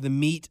way into the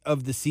meat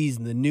of the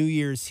season. The New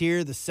Year's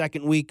here. The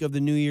second week of the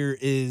New Year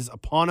is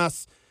upon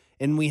us,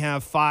 and we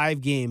have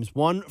 5 games.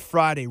 One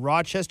Friday,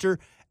 Rochester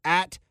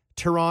at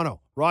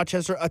Toronto.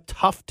 Rochester, a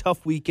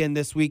tough weekend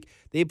this week.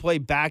 They play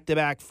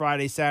back-to-back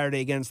Friday,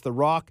 Saturday against the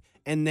Rock,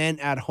 and then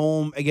at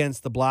home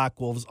against the Black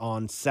Wolves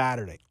on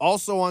Saturday.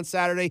 Also on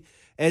Saturday,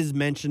 as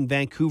mentioned,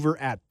 Vancouver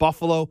at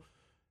Buffalo.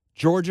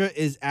 Georgia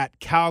is at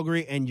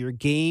Calgary, and your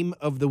game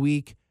of the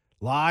week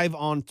live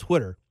on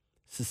Twitter,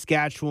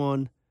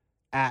 Saskatchewan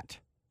at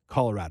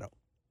Colorado.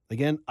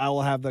 Again, I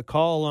will have the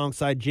call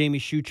alongside Jamie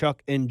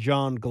Shuchuk and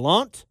John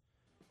Gallant.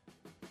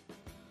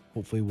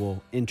 Hopefully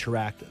we'll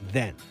interact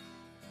then.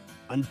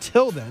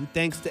 Until then,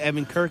 thanks to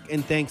Evan Kirk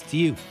and thanks to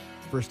you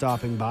for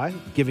stopping by,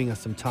 giving us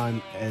some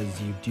time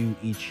as you do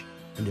each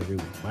and every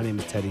week. My name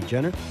is Teddy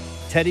Jenner.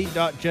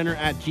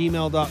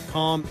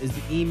 Teddy.jenner@gmail.com is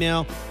the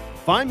email.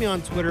 Find me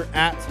on Twitter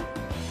at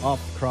Off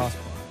the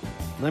Crossbar.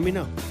 Let me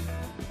know.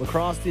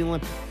 Lacrosse, the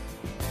Olympics.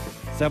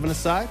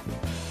 7-a-side?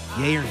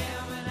 Yay or nay?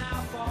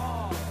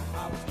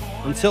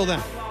 Until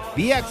then,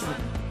 be excellent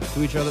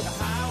to each other.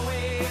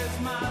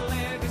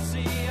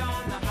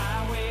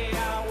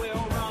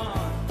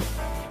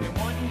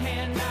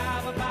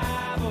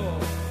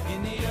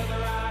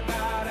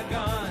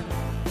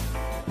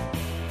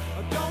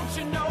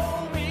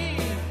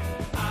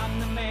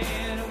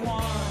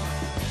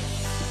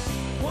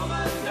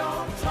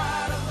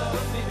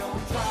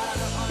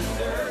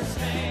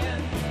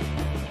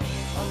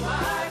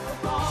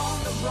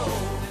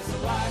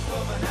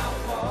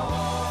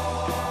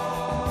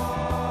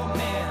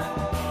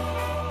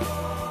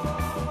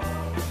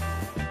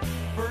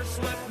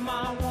 First left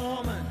my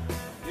woman,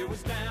 it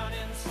was down